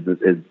shit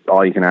is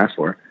all you can ask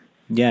for.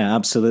 Yeah,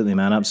 absolutely,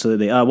 man.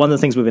 Absolutely. One of the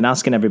things we've been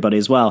asking everybody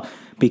as well,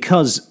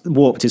 because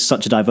Warped is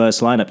such a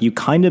diverse lineup, you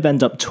kind of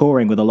end up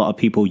touring with a lot of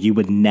people you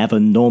would never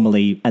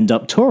normally end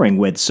up touring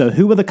with. So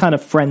who were the kind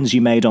of friends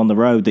you made on the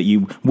road that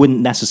you wouldn't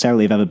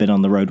necessarily have ever been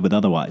on the road with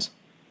otherwise?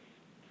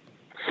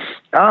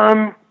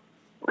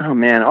 Oh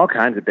man, all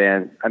kinds of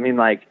bands. I mean,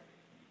 like,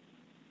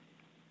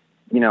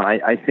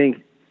 I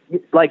think,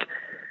 like,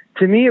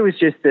 to me, it was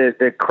just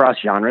the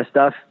cross-genre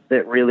stuff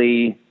that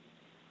really,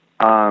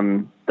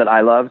 that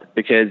I loved,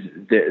 because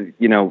the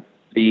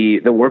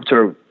Warped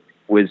Tour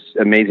was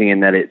amazing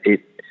in that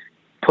it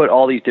put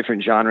all these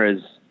different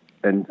genres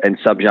and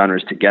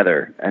subgenres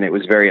together, and it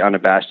was very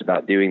unabashed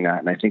about doing that.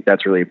 And I think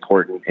that's really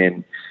important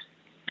in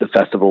the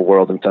festival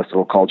world and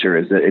festival culture,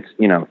 is that it's,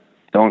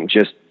 don't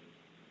just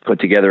put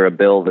together a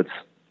bill that's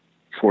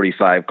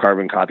 45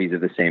 carbon copies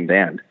of the same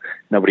band.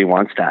 Nobody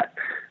wants that.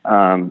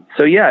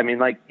 So yeah, I mean,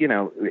 like, it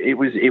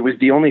was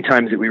the only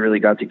times that we really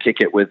got to kick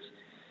it with,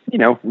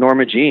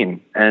 Norma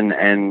Jean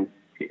and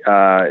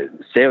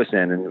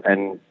Seosin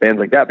and bands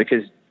like that,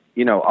 because,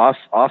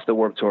 off the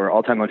Warped Tour,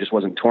 All Time Low just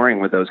wasn't touring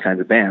with those kinds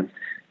of bands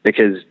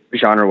because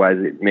genre-wise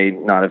it may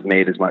not have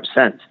made as much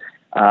sense.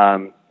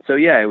 So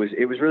yeah, it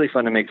was really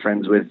fun to make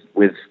friends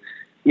with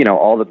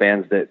all the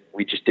bands that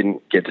we just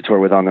didn't get to tour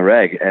with on the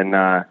reg. And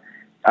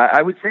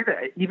I would say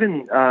that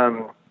even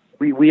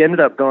we ended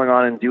up going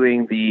on and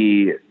doing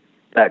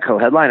that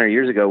co-headliner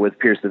years ago with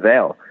Pierce the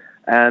Veil,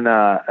 and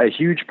a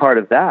huge part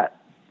of that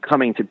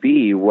coming to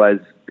be was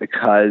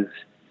because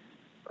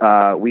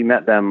we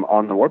met them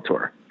on the Warped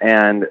Tour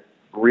and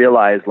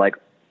realized like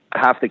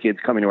half the kids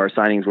coming to our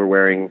signings were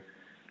wearing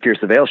Pierce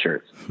the Veil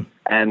shirts.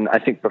 And I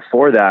think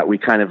before that, we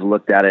kind of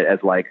looked at it as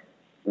like,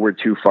 we're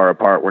too far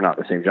apart, we're not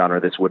the same genre,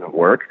 this wouldn't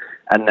work.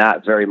 And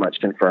that very much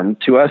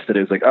confirmed to us that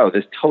it was like, oh,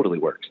 this totally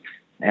works.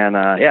 And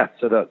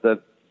so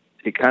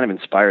it kind of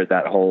inspired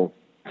that whole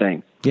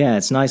thing. Yeah,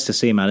 it's nice to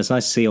see, man. It's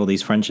nice to see all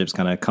these friendships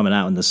kind of coming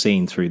out in the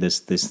scene through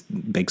this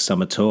big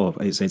summer tour.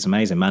 It's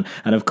amazing, man.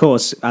 And of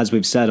course, as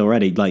we've said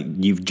already, like,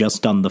 you've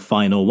just done the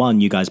final one.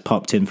 You guys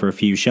popped in for a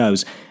few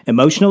shows.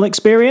 Emotional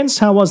experience?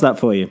 How was that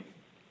for you?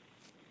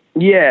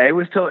 Yeah, it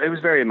was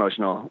very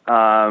emotional.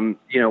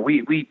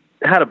 We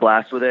had a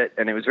blast with it,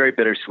 and it was very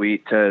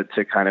bittersweet to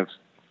kind of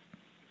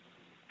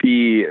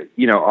be,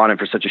 on it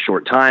for such a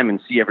short time and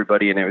see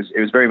everybody. And it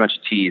was very much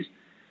a tease.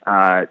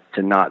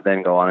 To not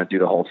then go on and do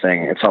the whole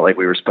thing. It felt like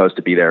we were supposed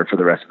to be there for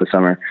the rest of the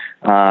summer.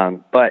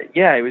 But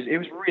yeah, it was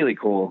really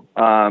cool.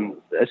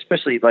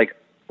 Especially like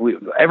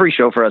every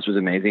show for us was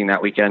amazing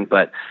that weekend,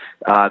 but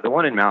the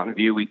one in Mountain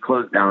View, we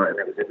closed down and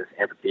it was in this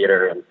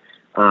amphitheater,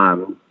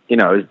 and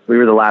we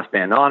were the last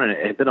band on, and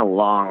it had been a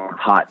long,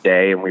 hot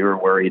day, and we were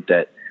worried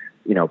that,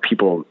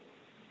 people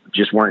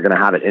just weren't going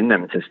to have it in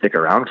them to stick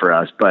around for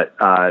us. But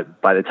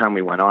by the time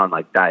we went on,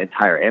 like that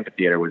entire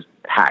amphitheater was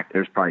packed.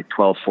 There's probably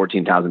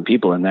 14,000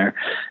 people in there.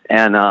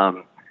 And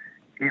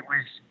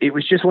it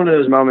was just one of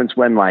those moments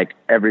when like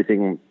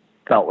everything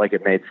felt like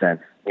it made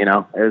sense. You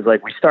know, it was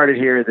like we started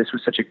here. This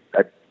was such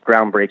a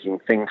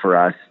groundbreaking thing for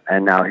us.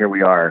 And now here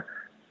we are,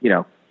 you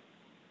know,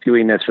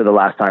 doing this for the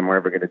last time we're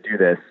ever going to do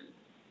this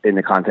in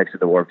the context of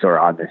the Warped Tour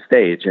on this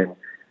stage. And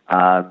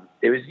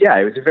it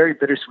was a very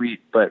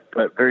bittersweet, but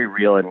very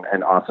real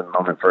and awesome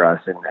moment for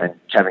us. And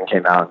Kevin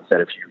came out and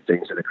said a few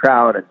things to the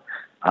crowd. And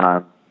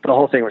the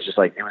whole thing was just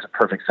like, it was a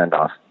perfect send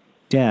off.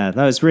 Yeah,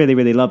 that was really,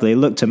 really lovely. It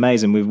looked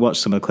amazing. We've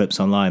watched some of the clips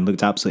online. It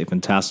looked absolutely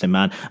fantastic,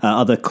 man.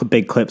 Other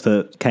big clip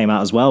that came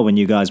out as well when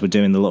you guys were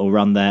doing the little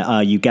run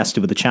there. You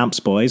guested with the Champs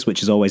Boys,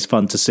 which is always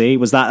fun to see.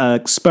 Was that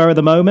a spur of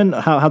the moment?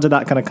 How did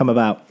that kind of come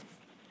about?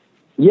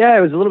 Yeah,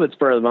 it was a little bit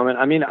spur of the moment.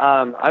 I mean,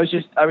 I was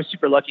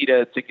super lucky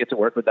to get to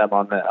work with them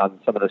on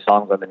some of the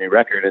songs on the new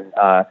record. And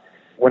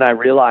when I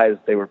realized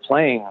they were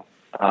playing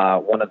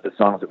one of the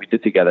songs that we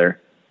did together,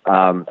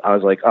 I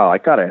was like, oh, I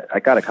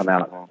gotta come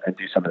out and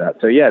do some of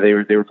that. So yeah, they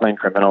were playing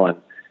Criminal, and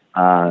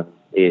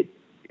it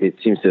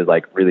seems to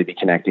like really be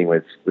connecting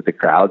with the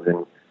crowds.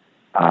 And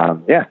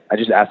yeah, I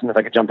just asked them if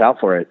I could jump out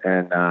for it,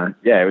 and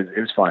yeah, it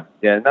was fun.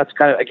 Yeah, and that's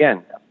kind of,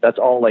 again, that's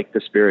all like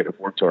the spirit of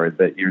Warped Tour,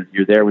 that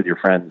you're there with your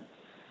friends,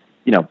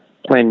 you know,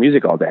 playing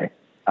music all day.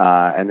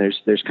 And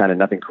there's kind of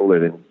nothing cooler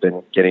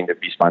than getting to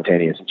be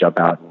spontaneous and jump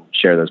out and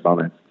share those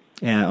moments.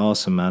 Yeah,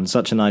 awesome, man.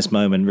 Such a nice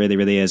moment. Really,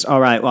 really is. All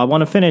right, well, I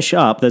want to finish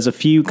up. There's a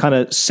few kind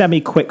of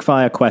semi-quick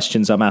fire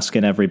questions I'm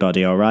asking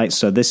everybody, all right?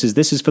 So this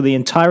is for the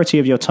entirety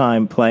of your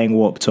time playing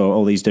Warped Tour,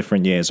 all these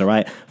different years, all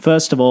right?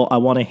 First of all, I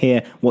want to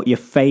hear what your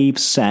fave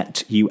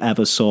set you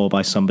ever saw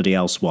by somebody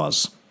else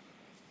was.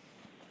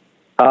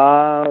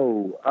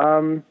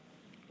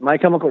 My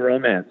Chemical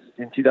Romance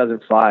in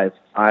 2005.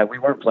 We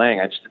weren't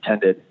playing, I just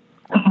attended.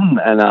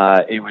 And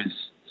it was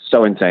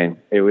so insane.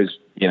 It was,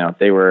 you know,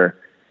 they were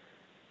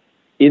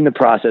in the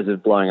process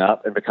of blowing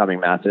up and becoming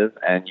massive,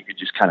 and you could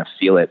just kind of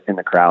feel it in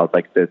the crowd.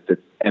 Like the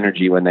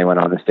energy when they went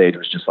on the stage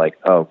was just like,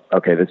 oh,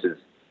 okay, this is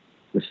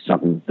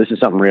something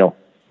real.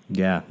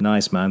 Yeah,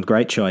 nice, man.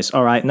 Great choice.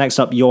 All right, next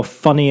up, your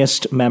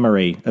funniest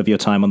memory of your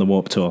time on the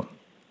Warped Tour.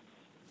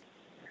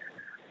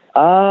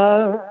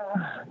 Probably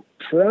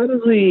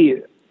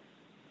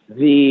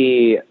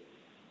there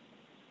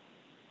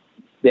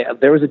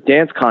was a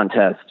dance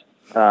contest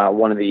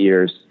one of the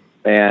years,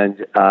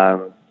 and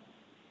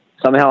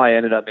somehow I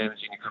ended up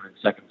managing to come in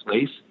second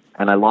place,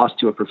 and I lost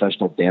to a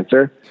professional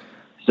dancer.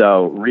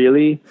 So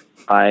really,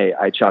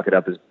 I chalk it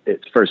up as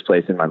it's first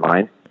place in my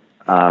mind,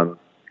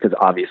 because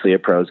obviously a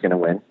pro is going to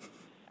win.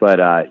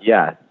 But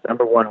yeah,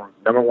 number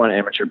one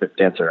amateur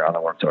dancer on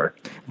the Warped Tour.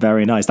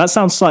 Very nice. That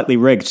sounds slightly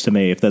rigged to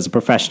me if there's a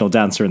professional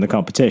dancer in the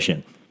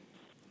competition.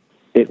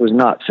 It was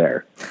not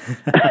fair.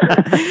 Do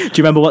you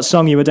remember what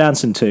song you were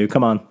dancing to?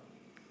 Come on.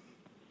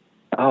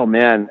 Oh,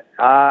 man.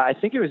 I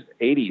think it was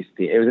 80s.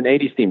 It was an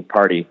 80s themed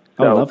party.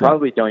 So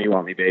probably Don't You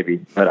Want Me,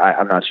 Baby, but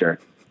I'm not sure.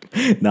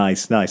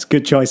 Nice.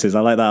 Good choices.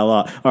 I like that a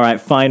lot. All right,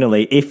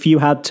 finally, if you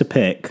had to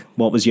pick,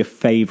 what was your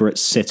favorite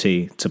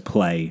city to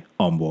play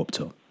on Warped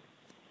Tour?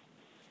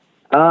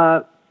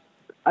 I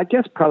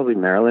guess probably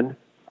Maryland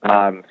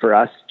for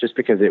us, just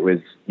because it was,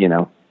 you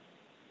know,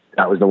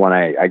 that was the one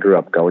I grew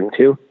up going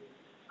to.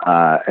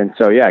 And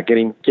so, yeah,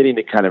 getting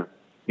to kind of,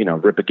 you know,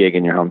 rip a gig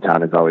in your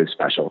hometown is always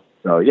special.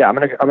 So yeah, I'm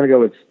gonna go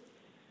with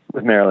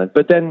Maryland,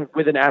 but then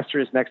with an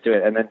asterisk next to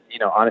it. And then, you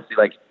know, honestly,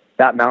 like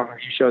that Mountain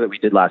View show that we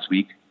did last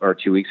week or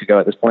 2 weeks ago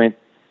at this point,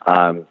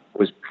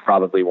 was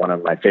probably one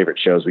of my favorite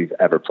shows we've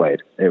ever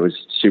played. It was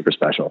super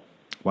special.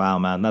 Wow,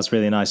 man, that's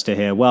really nice to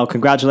hear. Well,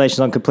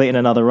 congratulations on completing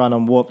another run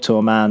on Warped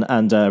Tour, man,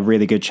 and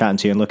really good chatting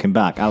to you and looking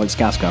back. Alex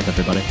Gaskarth,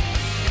 everybody.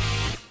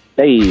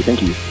 Hey,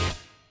 thank you.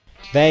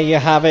 There you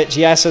have it.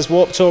 Yes, as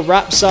Warped Tour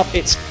wraps up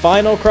its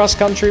final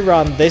cross-country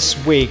run this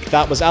week,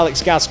 that was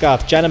Alex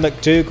Gaskarth, Jenna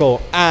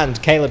McDougall, and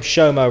Caleb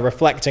Shomo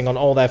reflecting on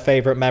all their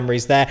favourite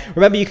memories there.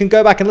 Remember, you can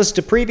go back and listen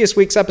to previous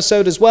week's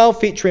episode as well,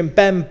 featuring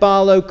Ben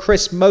Barlow,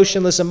 Chris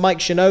Motionless, and Mike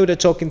Shinoda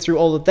talking through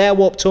all of their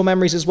Warped Tour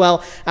memories as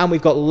well. And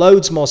we've got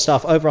loads more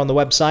stuff over on the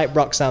website,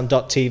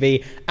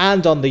 rocksound.tv,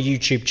 and on the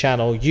YouTube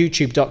channel,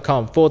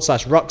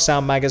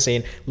 youtube.com/Rocksound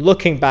Magazine,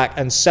 looking back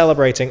and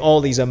celebrating all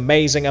these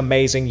amazing,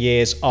 amazing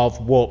years of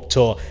Warped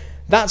Tour.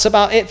 That's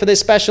about it for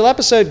this special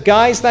episode,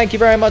 guys. Thank you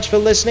very much for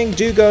listening.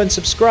 Do go and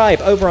subscribe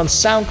over on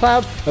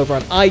SoundCloud, over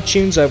on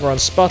iTunes, over on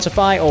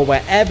Spotify, or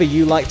wherever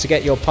you like to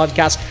get your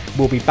podcast.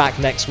 We'll be back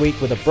next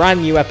week with a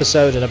brand new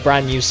episode and a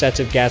brand new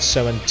set of guests.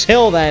 So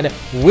until then,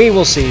 we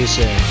will see you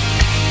soon.